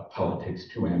politics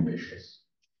too ambitious,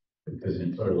 because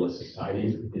in pluralist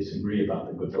societies we disagree about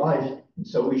the good life, and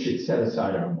so we should set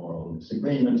aside our moral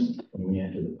disagreements when we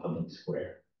enter the public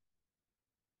square.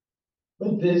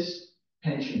 But this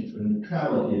penchant for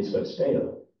neutrality is what's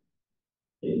failed.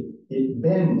 It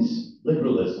bends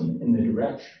liberalism in the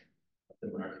direction of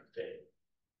the market faith.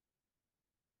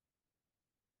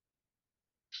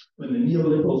 When the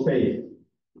neoliberal faith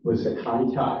was at high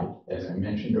tide, as I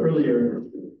mentioned earlier,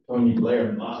 Tony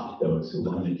Blair mocked those who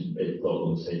wanted to debate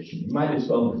globalization. You might as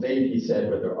well debate, he said,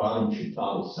 whether autumn should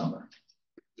follow summer.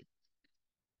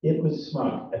 It was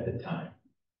smart at the time,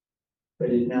 but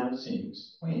it now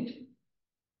seems quaint.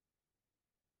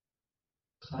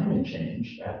 Climate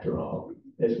change, after all,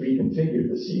 has reconfigured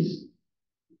the season.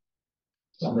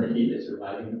 Summer heat is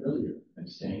arriving earlier and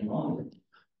staying longer.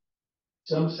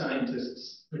 Some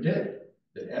scientists predict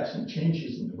that absent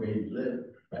changes in the way we live,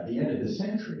 by the end of the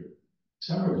century,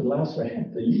 summer could last for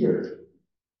half the year.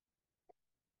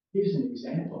 Here's an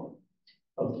example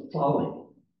of the folly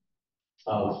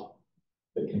of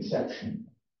the conception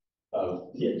of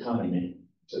the economy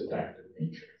as a fact of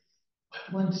nature.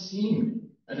 What once seemed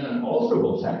an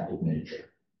unalterable fact of nature,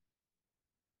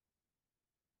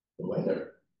 the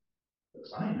weather, the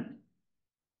climate,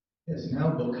 has now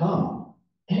become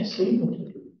inescapably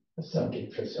a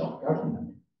subject for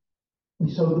self-government. And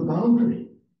so the boundary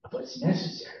of what's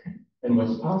necessary and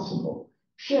what's possible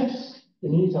shifts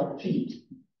beneath our feet.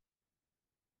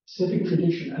 Civic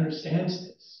tradition understands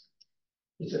this.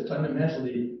 It's a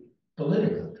fundamentally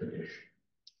political tradition.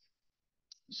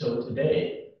 So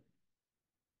today,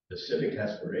 the civic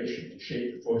aspiration to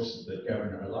shape the forces that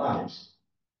govern our lives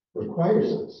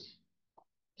requires us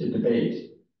to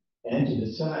debate and to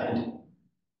decide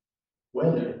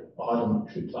whether autumn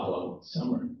should follow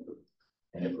summer.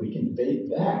 And if we can debate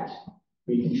that,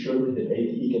 we can surely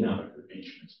debate the economic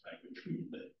arrangements by which we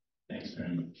live. Thanks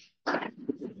very much.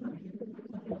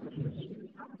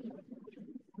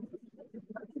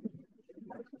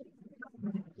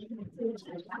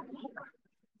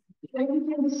 Thank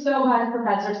you so much,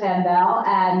 Professor Sandel.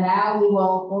 And now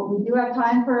we do have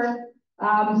time for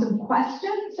some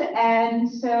questions. And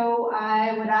so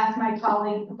I would ask my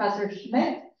colleague, Professor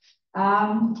Schmidt,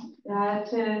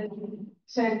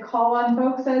 to call on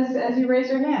folks as you raise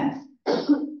your hands.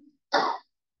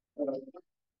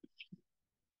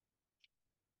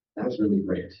 That was really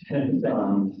great. Thank you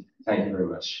very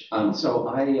much. So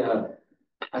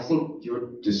I think your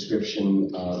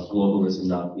description of globalism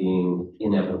not being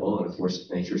inevitable and a force of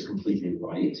nature is completely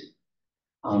right.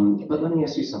 But let me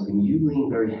ask you something. You lean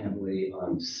very heavily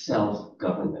on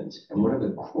self-government. And one of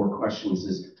the core questions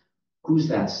is, who's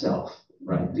that self,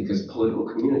 right? Because political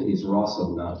communities are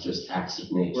also not just acts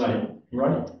of nature.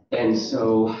 Right. And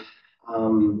so,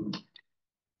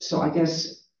 so I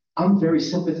guess I'm very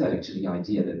sympathetic to the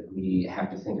idea that we have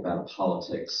to think about a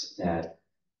politics that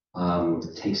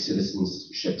takes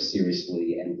citizenship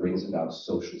seriously and brings about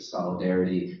social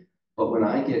solidarity. But when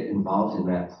I get involved in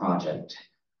that project,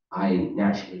 I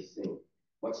naturally think,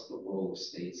 what's the role of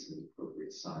states and the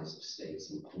appropriate size of states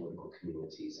and political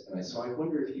communities? And so I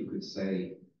wonder if you could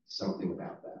say something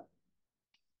about that.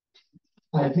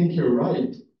 I think you're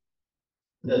right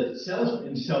that self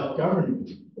and self-government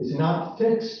is not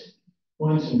fixed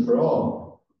once and for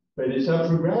all, but it's up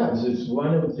for grabs. It's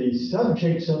one of the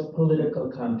subjects of political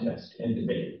contest and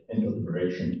debate and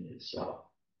deliberation itself.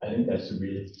 I think that's a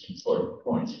really important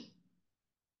point.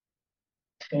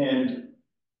 And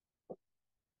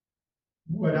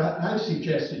what I've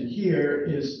suggested here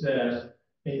is that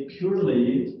a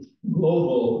purely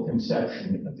global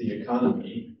conception of the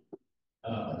economy,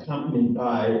 accompanied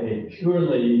by a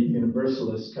purely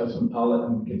universalist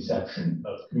cosmopolitan conception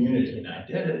of community and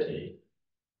identity,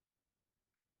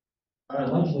 are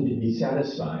unlikely to be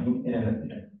satisfying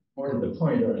and, more to the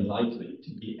point, are unlikely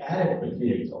to be adequate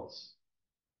vehicles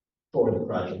for the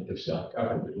project of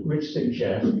self-government, which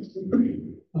suggests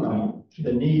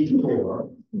the need for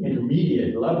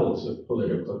intermediate levels of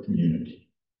political community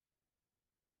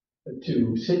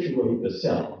to situate the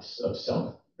selves of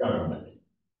self-government,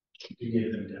 to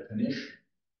give them definition,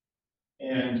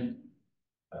 And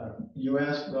you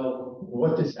ask, well,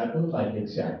 what does that look like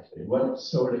exactly? What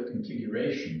sort of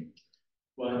configuration?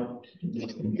 What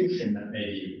distribution, that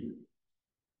maybe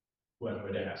one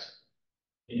would ask,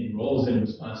 in roles and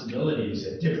responsibilities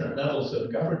at different levels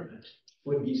of government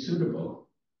would be suitable?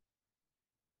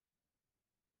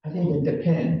 I think it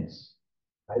depends.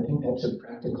 I think that's a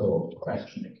practical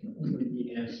question. It can only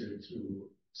be answered through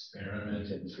experiment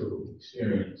and through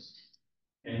experience.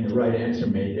 And the right answer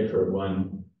may differ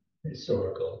one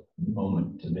historical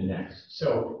moment to the next.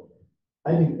 So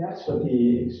I think that's what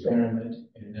the experiment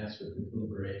and that's what the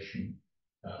deliberation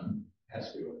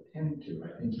has to attend to.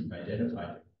 I think you've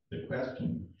identified the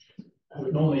question. I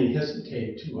would only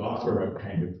hesitate to offer a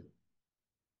kind of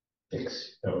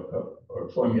fixed or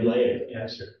formulaic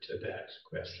answer to that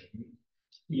question.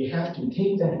 You have to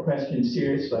take that question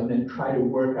seriously and then try to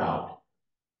work out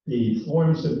the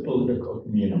forms of political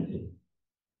community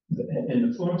and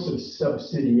the forms of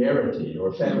subsidiarity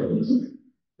or federalism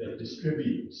that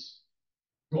distributes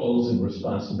roles and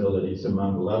responsibilities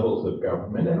among levels of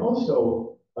government and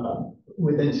also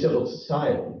within civil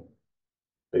society,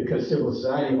 because civil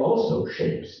society also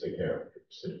shapes the character of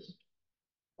citizens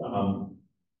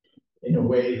in a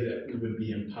way that would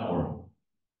be empowering.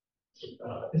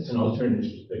 It's an alternative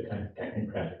to the kind of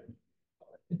technocratic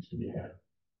politics we have.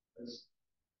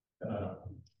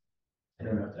 I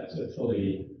don't know if that's a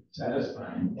fully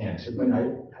satisfying answer, but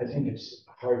I think it's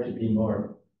hard to be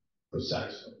more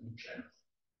precise in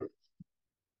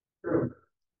general.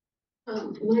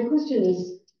 My question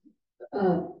is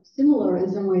similar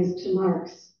in some ways to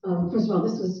Mark's. First of all,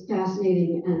 this was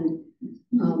fascinating, and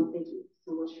thank you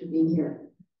so much for being here.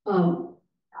 I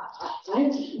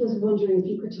was wondering if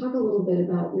you could talk a little bit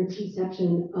about your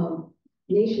conception of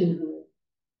nationhood.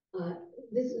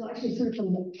 This is actually sort of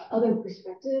from the other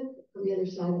perspective, from the other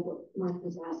side of what Mark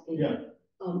was asking. Yeah.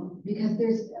 Because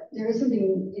there is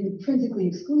something intrinsically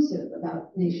exclusive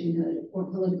about nationhood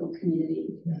or political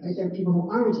community. Yes. Right? There are people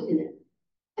who aren't in it.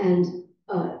 And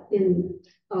in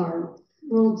our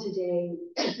world today,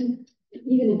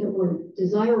 even if it were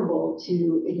desirable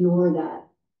to ignore that,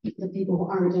 the people who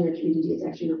aren't in our community, it's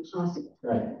actually not possible.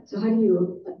 Right. So how do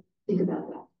you think about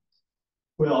that?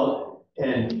 Well,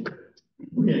 and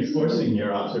reinforcing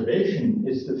your observation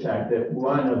is the fact that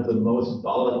one of the most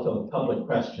volatile public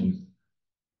questions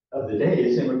of the day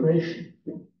is immigration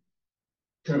in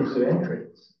terms of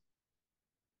entrance.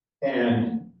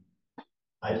 And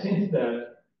I think that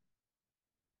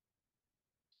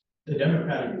the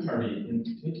Democratic Party in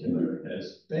particular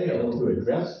has failed to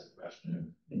address the question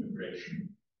of immigration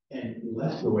and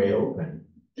left the way open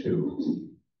to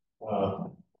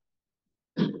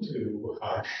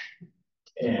harsh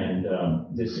and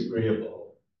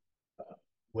disagreeable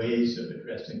ways of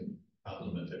addressing the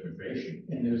problem of immigration.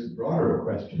 And there's a broader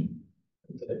question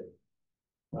that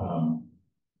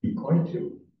you point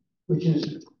to, which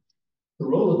is the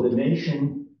role of the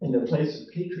nation and the place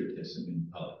of patriotism in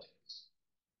politics.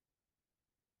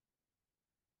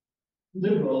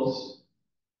 Liberals,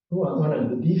 well, one of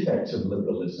the defects of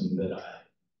liberalism that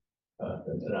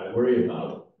I worry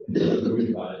about, and I worried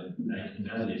about in the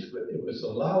 1990s, but it was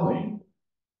allowing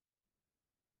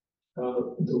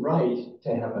the right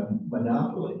to have a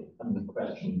monopoly on the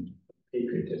question of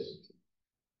patriotism.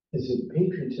 As if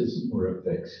patriotism were a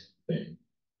fixed thing,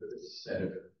 with a set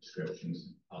of prescriptions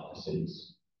and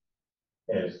policies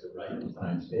as the right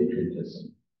defines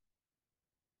patriotism.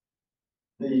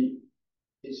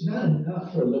 It's not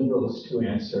enough for liberals to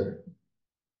answer,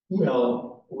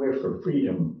 well, we're for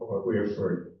freedom or we're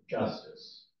for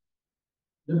justice.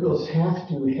 Liberals have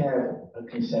to have a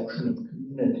conception of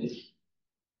community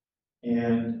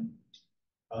and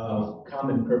of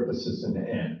common purposes and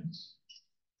ends.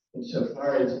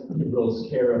 Insofar as liberals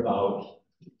care about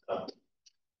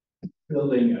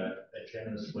building a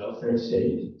generous welfare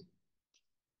state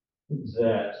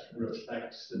that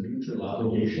reflects the mutual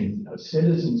obligation of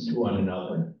citizens to one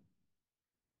another,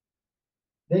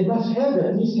 they must have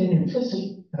at least an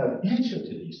implicit answer to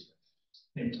these questions,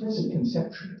 an implicit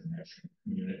conception of national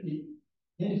community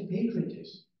and of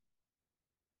patriotism.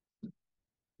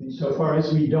 Insofar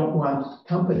as we don't want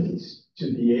companies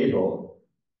to be able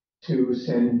to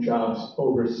send jobs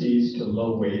overseas to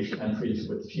low-wage countries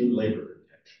with few labor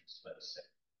protections, let's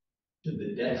say, to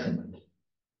the detriment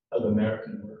of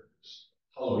American workers,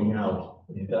 hollowing out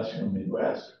the industrial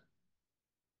Midwest.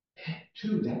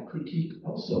 Too, that critique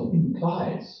also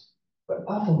implies, but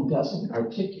often doesn't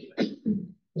articulate,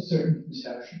 a certain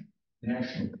conception of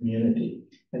national community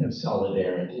and of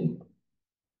solidarity,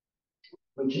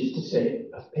 which is to say,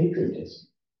 of patriotism.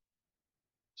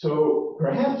 So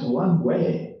perhaps one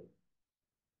way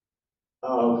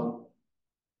of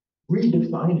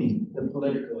redefining the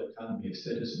political economy of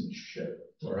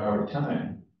citizenship for our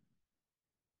time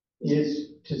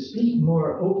is to speak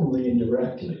more openly and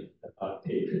directly about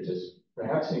patriotism,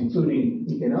 perhaps including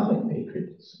economic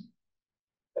patriotism,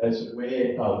 as a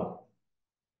way of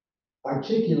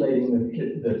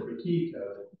articulating the critique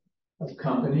of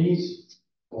companies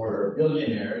or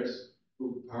billionaires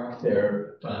who park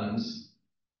their funds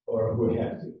or who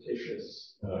have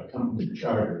fictitious company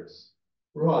charters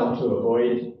abroad to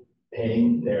avoid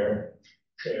paying their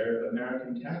share of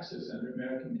American taxes under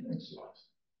American tax laws.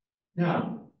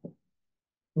 Now,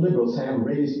 liberals have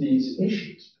raised these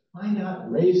issues. Why not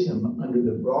raise them under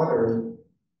the broader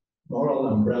moral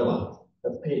umbrella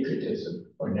of patriotism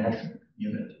or national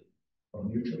unity or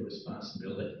mutual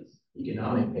responsibility,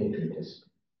 economic patriotism?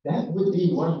 That would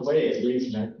be one way of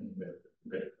reconnecting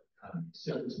with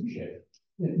citizenship.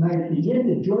 It might begin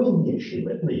to join the issue,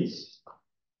 at least,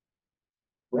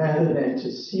 rather than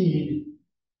to cede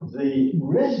the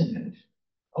resonant,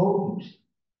 potent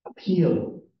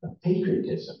appeal of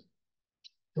patriotism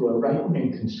to a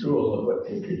right-wing construal of what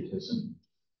patriotism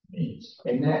means.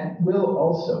 And that will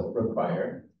also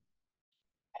require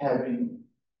having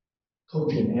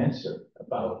cogent answer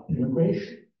about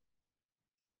immigration.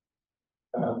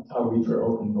 Are we for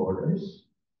open borders?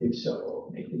 If so,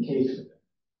 make the case for them.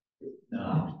 If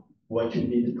not, what should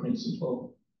be the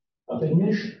principle of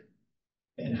admission?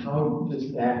 And how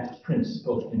does that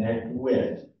principle connect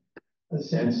with a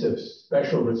sense of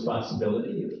special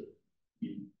responsibility, if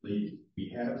we believe we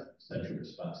have such a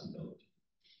responsibility,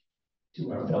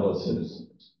 to our fellow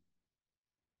citizens?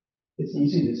 It's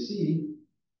easy to see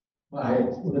why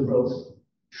liberals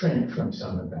shrink from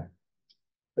some of that,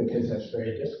 because that's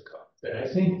very difficult. But I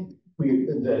think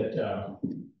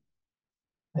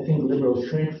I think liberals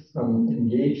shrink from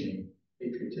engaging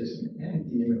patriotism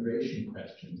and the immigration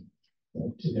question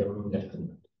to their own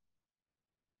detriment.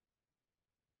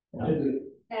 And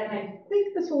I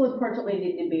think this will unfortunately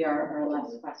need to be our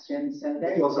last question. So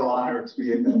Thank you. Also honored to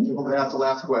be able to ask the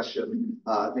last question.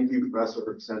 Thank you,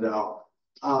 Professor Sandel.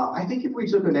 I think if we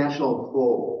took a national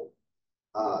poll,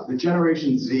 the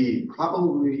Generation Z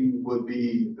probably would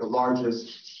be the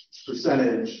largest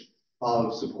percentage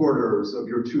of supporters of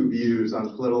your two views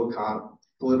on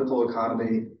political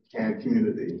economy and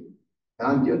community. And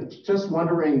I'm just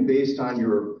wondering, based on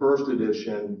your first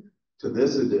edition to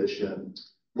this edition,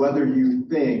 whether you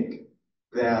think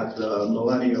that the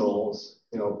millennials,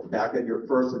 back at your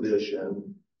first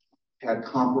edition, had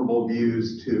comparable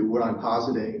views to what I'm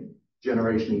positing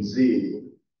Generation Z.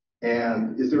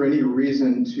 And is there any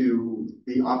reason to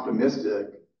be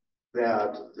optimistic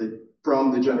that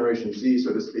from the Generation Z,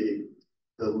 so to speak,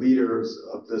 the leaders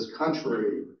of this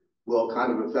country will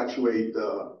kind of effectuate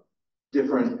the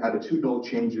different attitudinal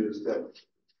changes that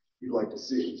you'd like to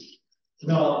see?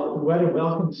 Well, what a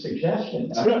welcome suggestion.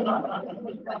 That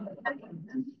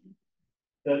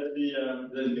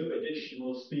the new edition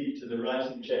will speak to the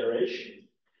rising generation.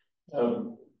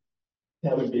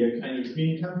 That would be a kind of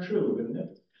dream come true, wouldn't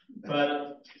it?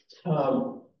 But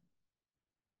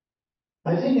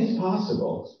I think it's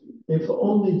possible, if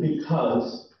only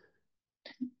because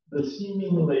the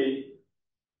seemingly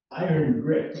iron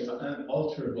grip,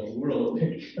 unalterable world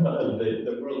picture,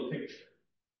 the world picture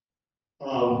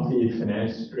of the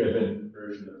finance-driven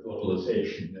version of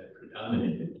globalization that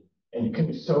predominated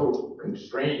and so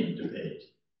constrained debate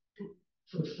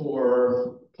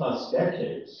for 4+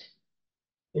 decades.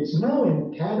 It's now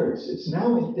in tatters, it's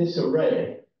now in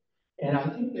disarray. And I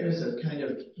think there's a kind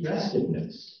of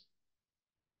restiveness,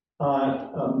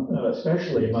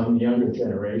 especially among the younger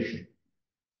generation,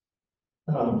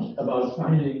 about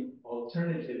finding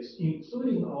alternatives,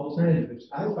 including alternatives.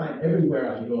 I find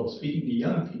everywhere I go, speaking to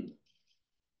young people,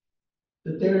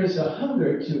 that there is a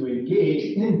hunger to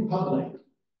engage in public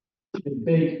in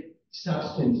big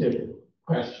substantive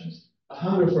questions, a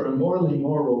hunger for a morally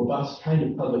more robust kind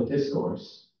of public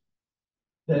discourse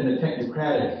than the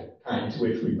technocratic kind to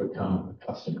which we become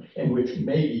accustomed, and which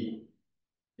maybe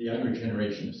the younger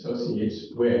generation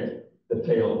associates with the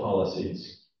failed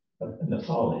policies and the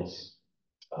follies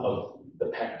of the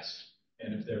past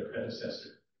and of their predecessor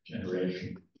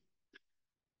generation.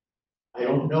 I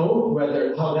don't know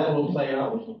how that will play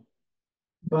out,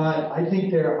 but I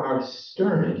think there are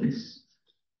stirrings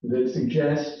that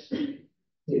suggest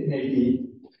it may be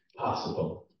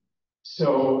possible.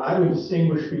 So I would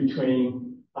distinguish between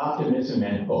optimism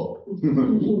and hope.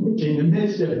 In the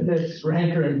midst of this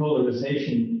rancor and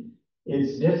polarization,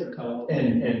 it's difficult,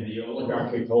 and the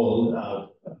oligarchic hold of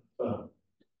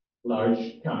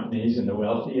large companies and the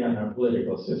wealthy on our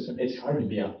political system, it's hard to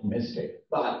be optimistic.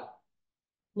 But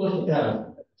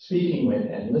speaking with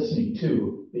and listening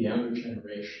to the younger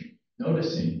generation,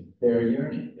 noticing their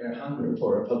yearning, their hunger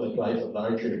for a public life of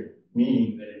larger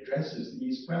meaning that addresses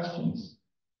these questions.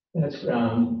 That's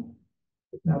ground,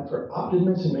 not for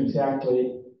optimism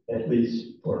exactly, at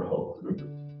least for hope.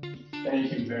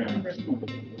 Thank you very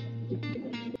much.